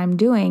damn time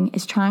doing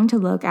is trying to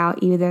look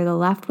out either the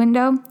left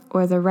window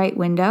or the right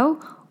window,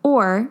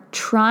 or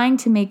trying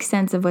to make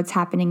sense of what's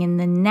happening in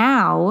the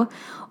now,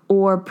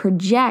 or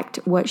project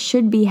what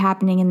should be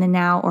happening in the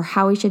now, or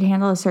how we should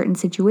handle a certain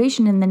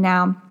situation in the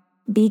now,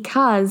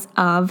 because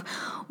of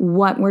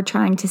what we're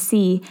trying to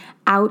see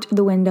out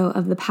the window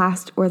of the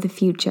past or the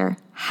future.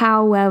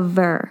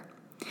 However,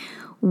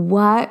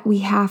 what we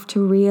have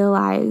to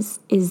realize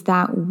is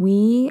that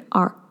we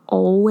are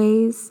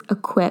always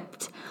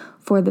equipped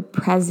for the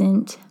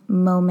present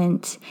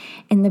moment.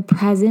 And the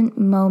present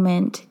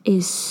moment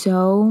is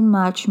so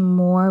much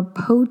more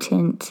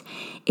potent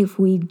if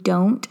we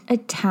don't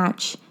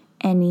attach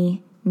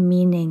any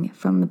meaning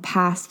from the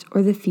past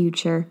or the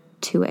future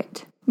to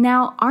it.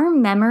 Now, our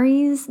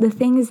memories, the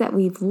things that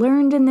we've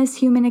learned in this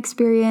human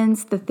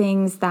experience, the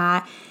things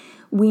that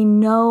we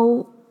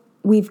know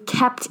we've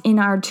kept in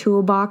our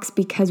toolbox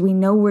because we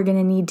know we're going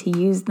to need to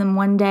use them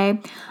one day,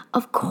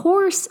 of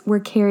course we're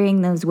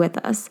carrying those with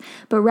us.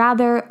 But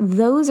rather,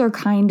 those are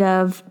kind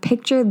of,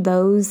 picture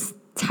those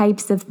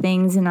types of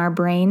things in our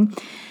brain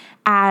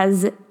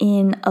as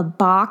in a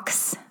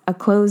box, a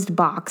closed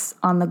box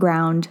on the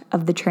ground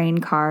of the train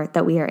car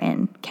that we are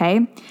in,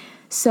 okay?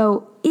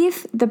 So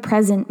if the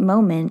present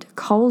moment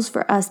calls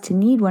for us to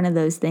need one of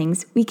those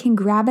things, we can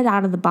grab it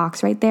out of the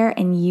box right there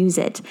and use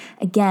it.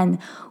 Again,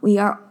 we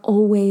are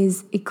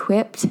always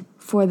equipped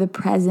for the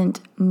present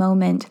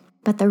moment.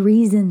 But the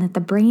reason that the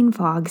brain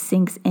fog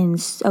sinks in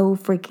so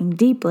freaking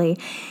deeply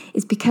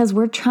is because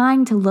we're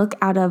trying to look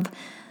out of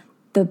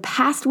the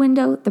past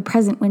window, the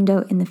present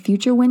window, and the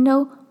future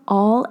window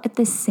all at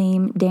the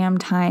same damn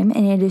time,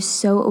 and it is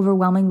so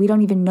overwhelming. We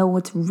don't even know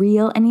what's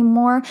real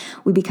anymore.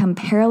 We become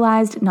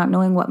paralyzed, not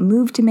knowing what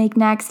move to make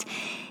next,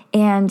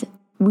 and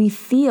we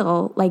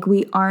feel like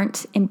we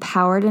aren't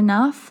empowered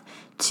enough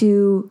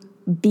to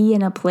be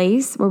in a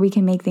place where we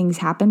can make things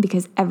happen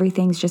because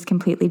everything's just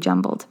completely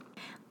jumbled.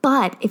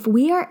 But if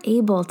we are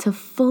able to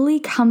fully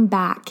come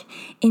back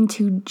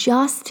into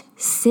just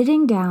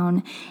sitting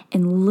down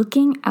and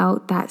looking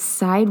out that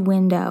side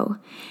window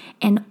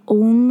and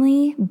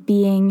only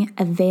being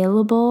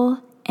available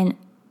and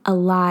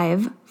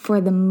alive for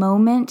the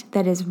moment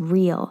that is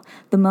real,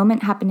 the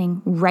moment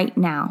happening right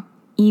now,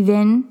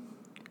 even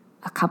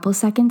a couple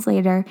seconds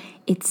later,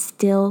 it's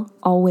still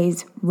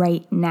always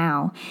right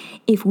now.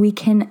 If we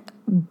can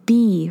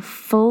be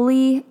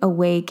fully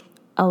awake,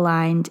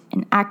 aligned,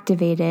 and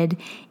activated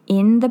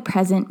in the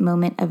present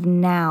moment of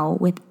now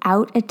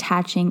without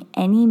attaching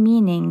any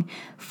meaning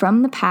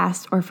from the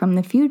past or from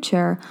the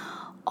future,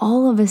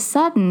 all of a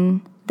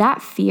sudden,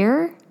 that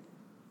fear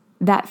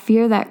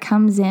that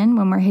comes in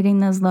when we're hitting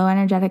those low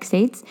energetic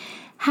states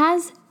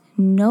has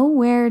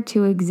nowhere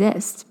to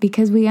exist,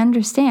 because we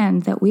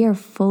understand that we are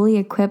fully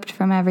equipped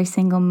from every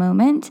single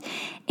moment,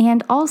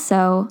 and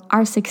also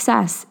our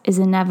success is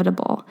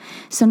inevitable.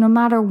 So no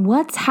matter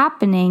what's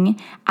happening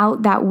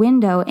out that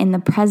window in the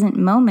present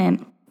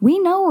moment, we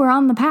know we're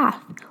on the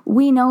path.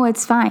 We know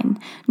it's fine.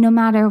 No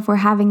matter if we're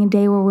having a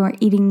day where we're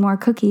eating more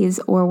cookies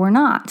or we're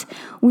not,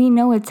 we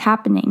know it's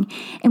happening.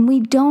 And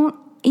we don't,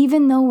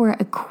 even though we're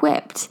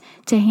equipped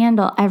to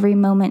handle every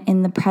moment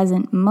in the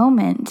present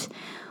moment,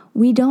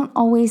 we don't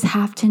always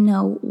have to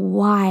know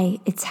why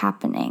it's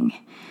happening.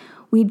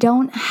 We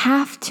don't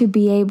have to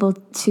be able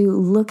to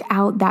look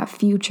out that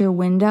future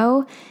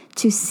window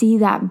to see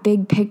that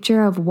big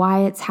picture of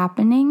why it's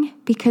happening,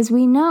 because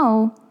we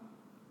know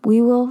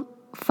we will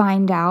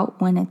find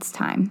out when it's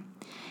time.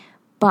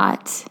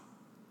 But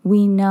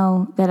we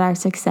know that our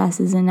success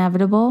is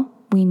inevitable.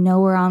 We know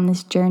we're on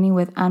this journey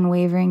with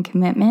unwavering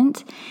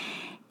commitment.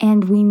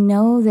 And we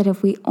know that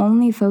if we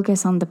only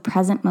focus on the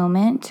present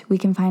moment, we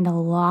can find a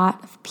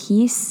lot of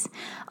peace,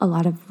 a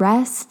lot of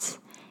rest,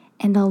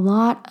 and a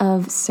lot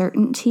of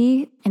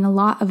certainty and a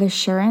lot of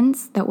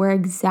assurance that we're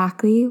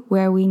exactly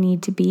where we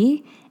need to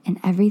be and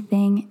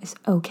everything is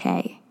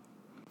okay.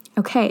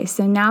 Okay,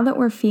 so now that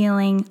we're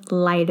feeling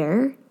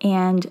lighter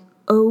and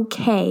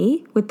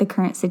okay with the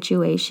current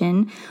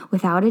situation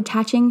without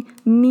attaching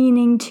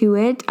meaning to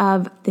it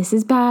of this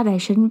is bad, I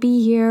shouldn't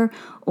be here,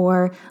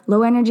 or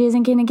low energy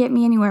isn't going to get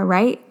me anywhere,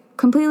 right?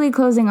 completely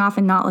closing off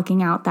and not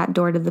looking out that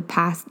door to the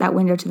past, that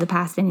window to the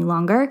past any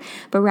longer,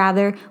 but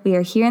rather we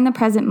are here in the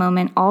present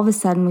moment. All of a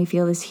sudden we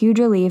feel this huge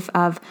relief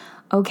of,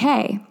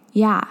 okay,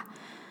 yeah,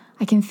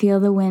 I can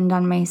feel the wind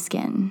on my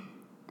skin.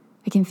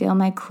 I can feel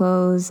my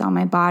clothes on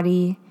my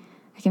body.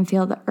 I can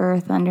feel the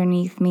earth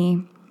underneath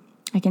me.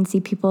 I can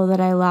see people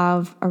that I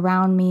love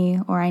around me,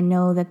 or I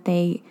know that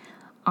they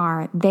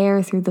are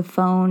there through the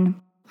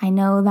phone. I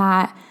know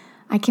that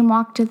I can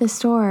walk to the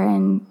store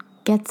and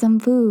get some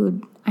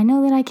food. I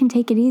know that I can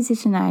take it easy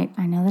tonight.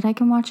 I know that I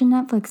can watch a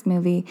Netflix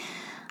movie.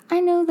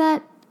 I know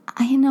that,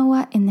 you know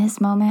what, in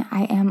this moment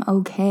I am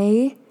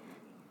okay.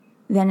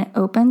 Then it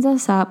opens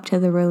us up to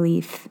the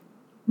relief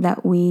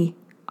that we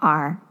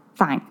are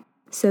fine.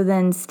 So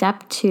then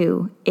step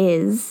 2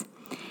 is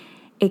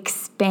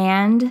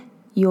expand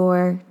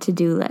your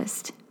to-do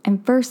list.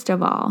 And first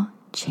of all,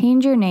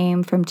 change your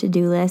name from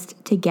to-do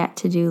list to get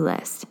to-do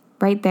list.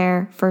 Right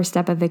there, first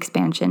step of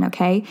expansion,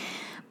 okay?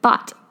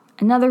 But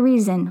another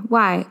reason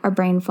why our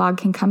brain fog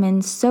can come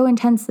in so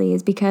intensely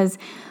is because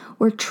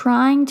we're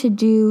trying to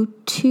do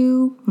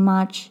too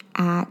much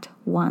at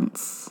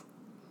once.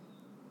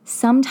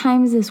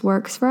 Sometimes this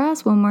works for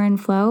us when we're in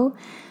flow,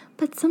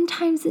 but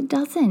sometimes it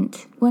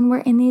doesn't when we're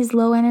in these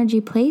low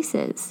energy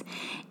places.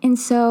 And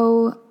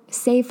so,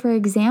 say for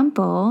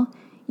example,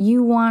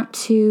 you want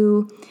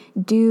to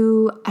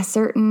do a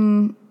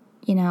certain,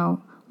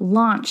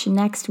 launch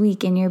next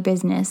week in your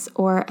business,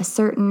 or a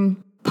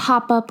certain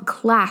pop-up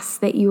class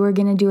that you are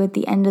going to do at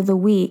the end of the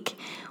week.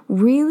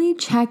 Really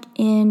check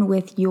in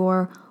with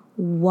your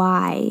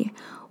why.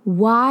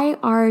 Why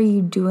are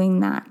you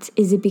doing that?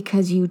 Is it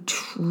because you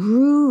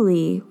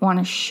truly want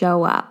to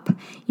show up?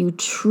 You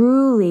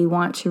truly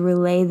want to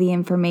relay the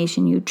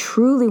information? You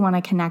truly want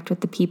to connect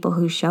with the people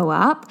who show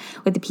up,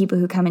 with the people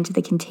who come into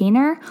the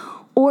container?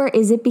 Or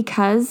is it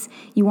because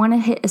you want to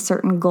hit a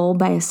certain goal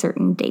by a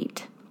certain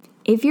date?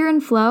 If you're in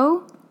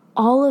flow,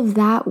 all of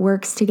that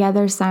works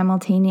together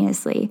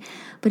simultaneously.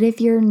 But if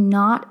you're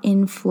not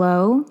in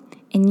flow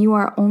and you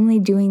are only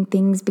doing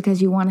things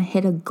because you want to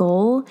hit a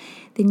goal,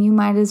 then you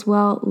might as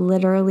well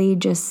literally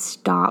just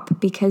stop,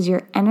 because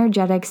your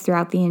energetics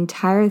throughout the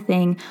entire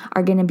thing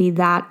are going to be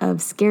that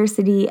of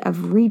scarcity,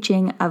 of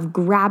reaching, of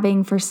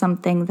grabbing for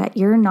something that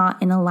you're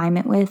not in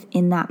alignment with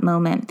in that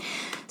moment.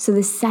 So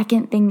the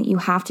second thing that you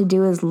have to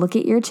do is look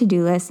at your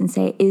to-do list and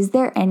say, is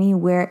there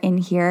anywhere in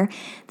here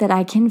that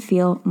I can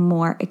feel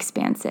more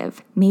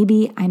expansive?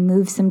 Maybe I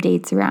move some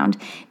dates around.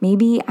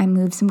 Maybe I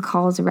move some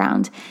calls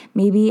around.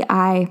 Maybe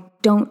I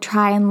don't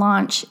try and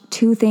launch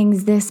 2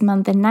 things this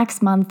month and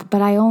next month,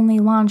 but I only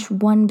launch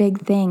one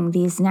big thing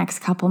these next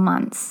couple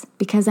months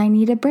because I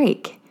need a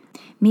break.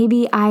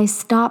 Maybe I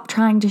stop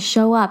trying to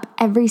show up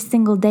every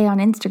single day on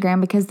Instagram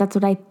because that's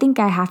what I think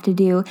I have to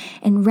do,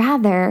 and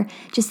rather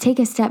just take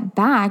a step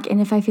back, and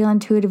if I feel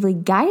intuitively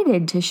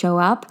guided to show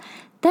up,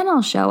 then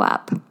I'll show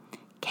up.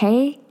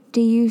 Okay?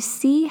 Do you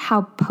see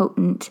how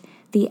potent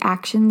the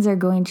actions are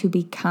going to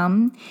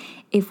become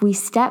if we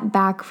step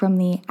back from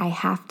the I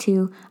have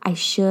to, I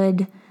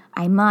should,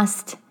 I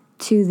must,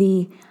 to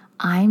the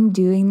I'm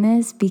doing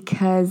this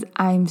because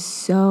I'm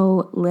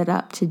so lit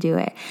up to do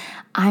it.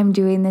 I'm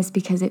doing this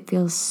because it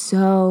feels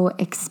so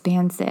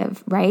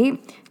expansive,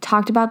 right?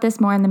 Talked about this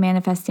more in the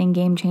Manifesting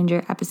Game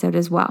Changer episode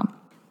as well.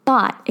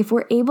 But if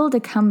we're able to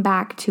come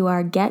back to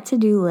our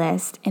get-to-do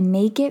list and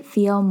make it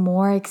feel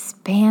more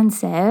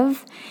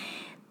expansive,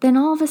 then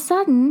all of a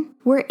sudden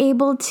we're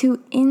able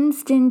to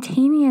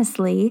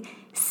instantaneously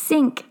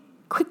sink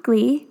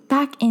quickly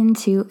back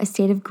into a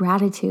state of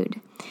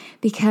gratitude,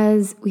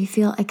 because we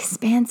feel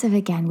expansive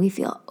again. We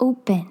feel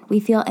open.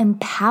 We feel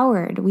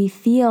empowered. We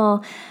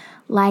feel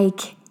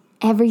like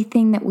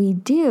everything that we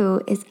do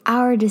is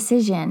our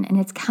decision, and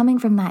it's coming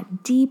from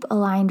that deep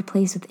aligned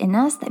place within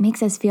us that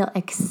makes us feel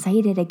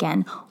excited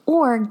again,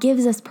 or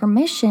gives us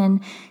permission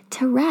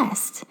to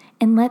rest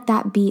and let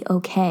that be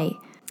okay.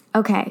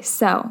 Okay,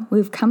 so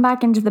we've come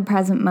back into the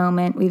present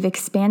moment. We've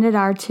expanded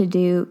our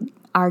get-to-do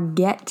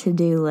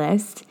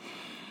list.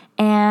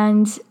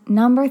 And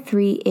number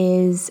 3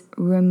 is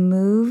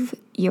remove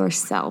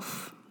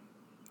yourself.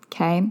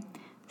 Okay,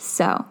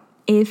 so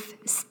if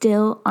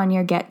still on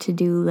your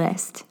get-to-do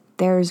list,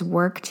 there's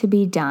work to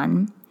be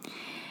done,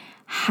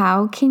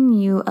 how can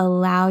you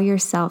allow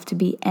yourself to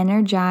be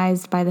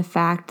energized by the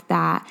fact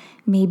that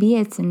maybe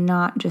it's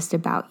not just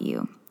about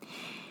you?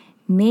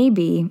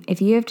 Maybe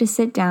if you have to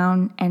sit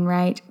down and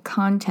write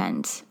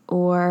content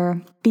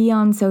or be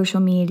on social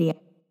media,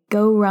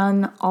 go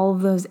run all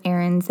of those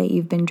errands that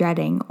you've been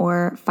dreading,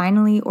 or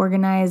finally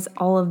organize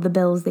all of the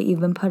bills that you've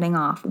been putting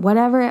off,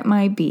 whatever it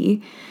might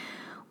be,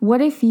 what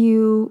if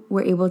you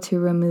were able to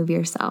remove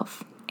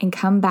yourself and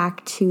come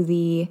back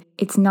to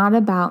it's not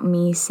about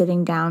me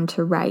sitting down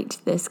to write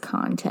this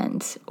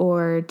content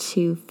or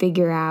to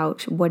figure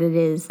out what it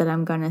is that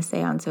I'm going to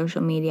say on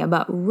social media,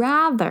 but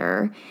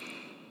rather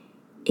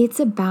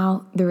it's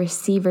about the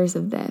receivers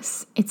of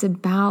this. It's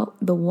about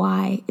the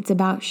why. It's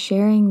about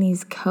sharing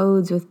these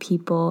codes with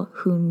people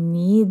who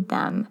need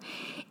them.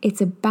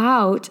 It's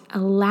about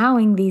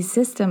allowing these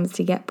systems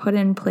to get put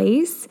in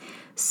place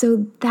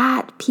so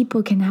that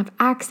people can have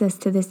access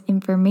to this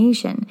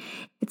information.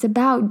 It's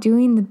about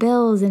doing the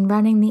bills and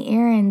running the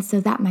errands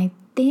so that my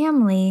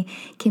family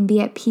can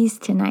be at peace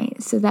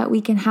tonight, so that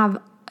we can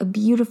have a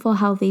beautiful,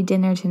 healthy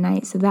dinner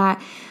tonight, so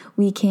that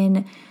we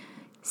can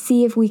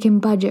see if we can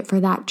budget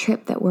for that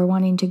trip that we're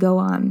wanting to go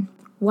on.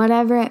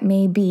 Whatever it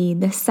may be,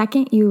 the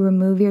second you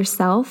remove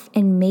yourself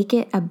and make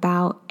it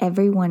about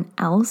everyone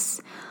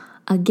else,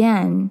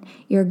 again,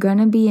 you're going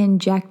to be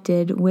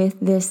injected with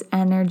this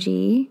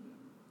energy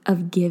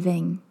of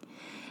giving.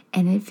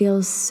 And it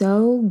feels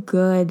so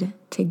good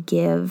to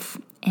give.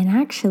 And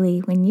actually,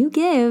 when you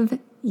give,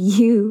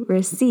 you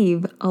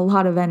receive a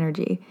lot of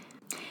energy.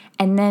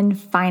 And then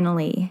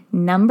finally,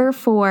 number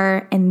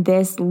 4, and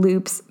this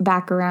loops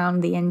back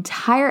around the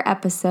entire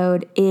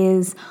episode,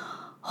 is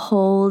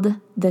hold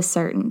the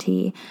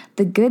certainty.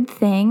 The good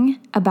thing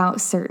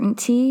about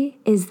certainty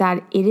is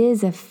that it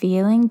is a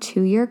feeling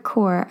to your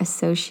core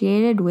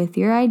associated with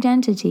your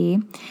identity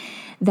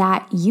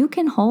that you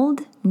can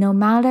hold no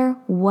matter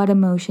what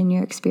emotion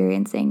you're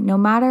experiencing, no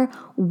matter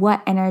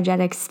what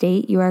energetic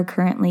state you are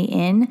currently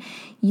in.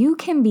 You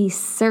can be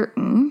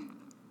certain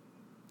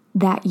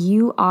that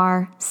you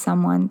are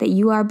someone, that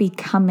you are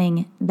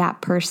becoming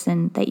that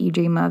person that you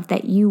dream of,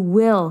 that you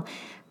will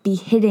be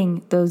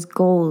hitting those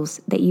goals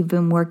that you've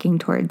been working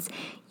towards.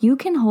 You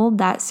can hold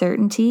that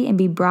certainty and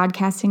be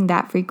broadcasting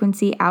that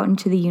frequency out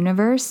into the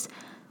universe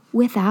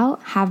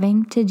without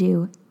having to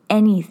do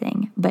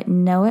anything but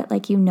know it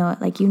like you know it,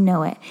 like you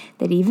know it.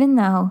 That even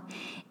though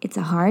it's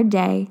a hard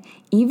day,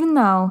 even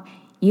though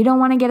you don't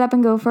want to get up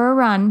and go for a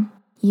run,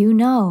 you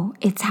know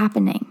it's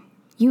happening.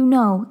 You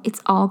know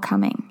it's all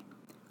coming.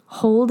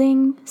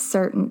 Holding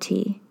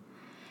certainty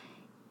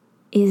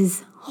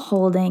is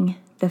holding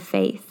the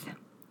faith.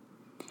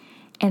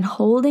 And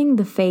holding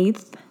the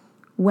faith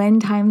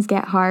when times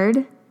get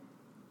hard,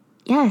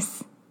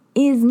 yes,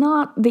 is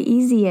not the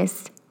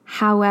easiest.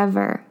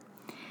 However,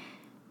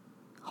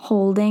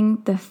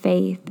 holding the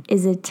faith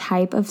is a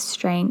type of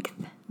strength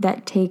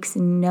that takes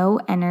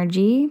no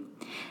energy,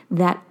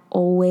 that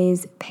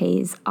always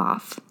pays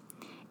off.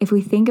 If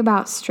we think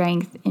about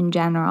strength in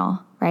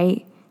general,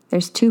 right?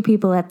 There's 2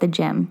 people at the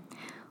gym.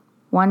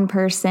 One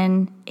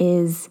person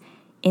is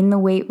in the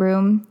weight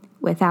room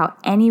without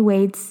any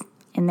weights,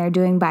 and they're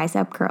doing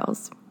bicep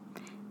curls.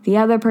 The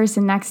other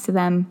person next to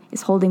them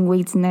is holding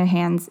weights in their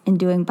hands and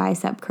doing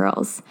bicep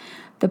curls.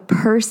 The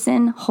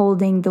person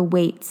holding the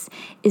weights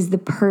is the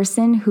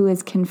person who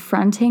is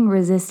confronting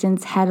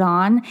resistance head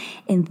on,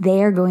 and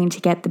they're going to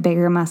get the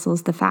bigger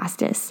muscles the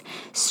fastest.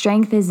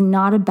 Strength is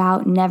not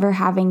about never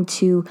having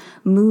to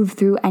move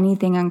through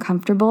anything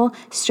uncomfortable.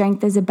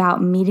 Strength is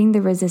about meeting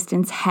the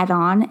resistance head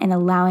on and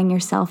allowing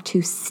yourself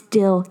to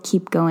still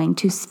keep going,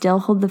 to still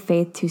hold the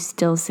faith, to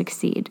still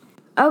succeed.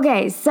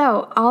 Okay,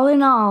 so all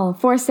in all,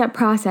 4-step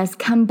process: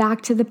 come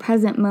back to the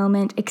present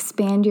moment,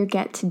 expand your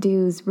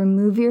get-to-dos,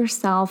 remove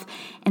yourself,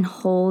 and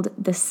hold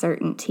the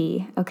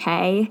certainty,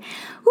 okay?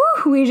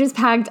 Woo, we just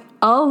packed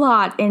a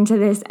lot into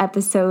this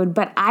episode,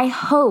 but I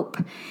hope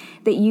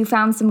that you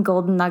found some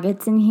golden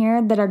nuggets in here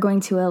that are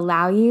going to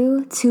allow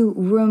you to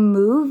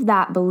remove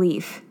that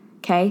belief.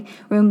 Okay,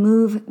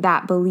 remove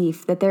that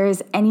belief that there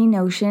is any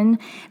notion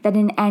that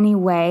in any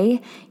way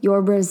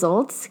your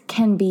results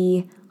can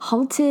be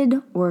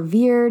halted or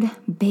veered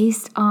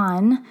based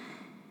on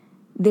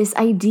this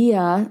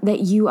idea that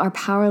you are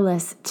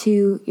powerless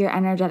to your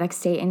energetic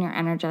state and your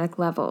energetic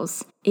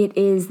levels. It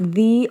is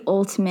the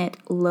ultimate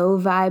low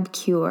vibe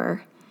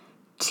cure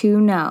to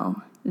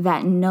know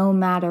that no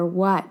matter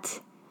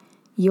what,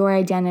 your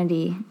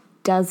identity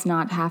does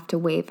not have to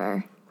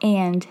waver,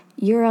 and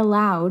you're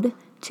allowed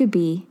to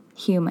be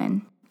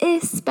human.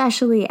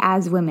 Especially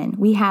as women,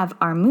 we have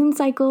our moon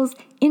cycles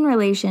in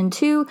relation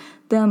to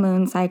the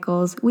moon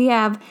cycles. We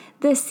have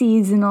the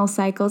seasonal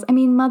cycles. I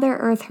mean, Mother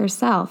Earth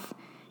herself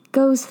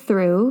goes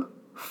through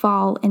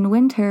fall and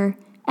winter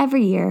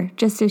every year,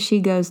 just as she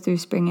goes through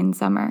spring and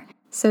summer.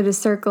 So to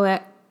circle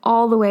it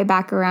all the way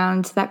back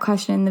around to that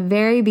question in the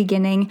very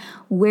beginning,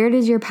 where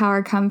does your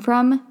power come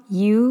from?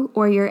 You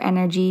or your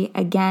energy?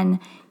 Again,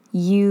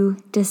 you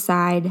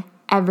decide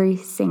every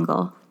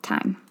single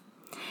time.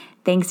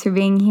 Thanks for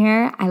being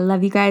here. I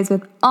love you guys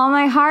with all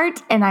my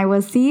heart, and I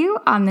will see you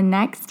on the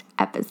next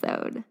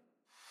episode.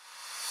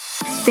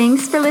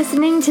 Thanks for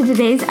listening to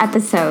today's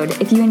episode.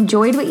 If you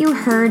enjoyed what you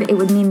heard, it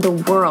would mean the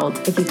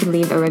world if you could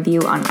leave a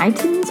review on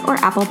iTunes or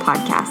Apple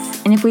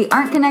Podcasts. And if we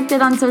aren't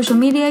connected on social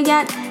media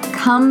yet,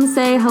 come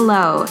say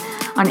hello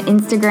on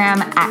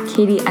Instagram at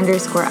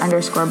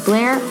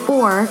Katie__Blair,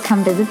 or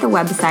come visit the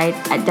website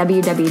at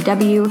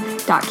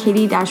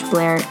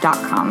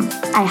www.katie-blair.com.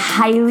 I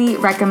highly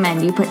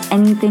recommend you put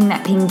anything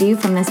that pinged you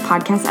from this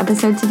podcast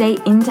episode today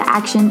into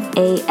action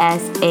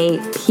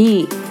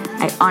ASAP.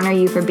 I honor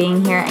you for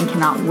being here and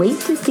cannot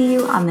wait to see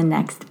you on the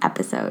next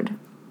episode.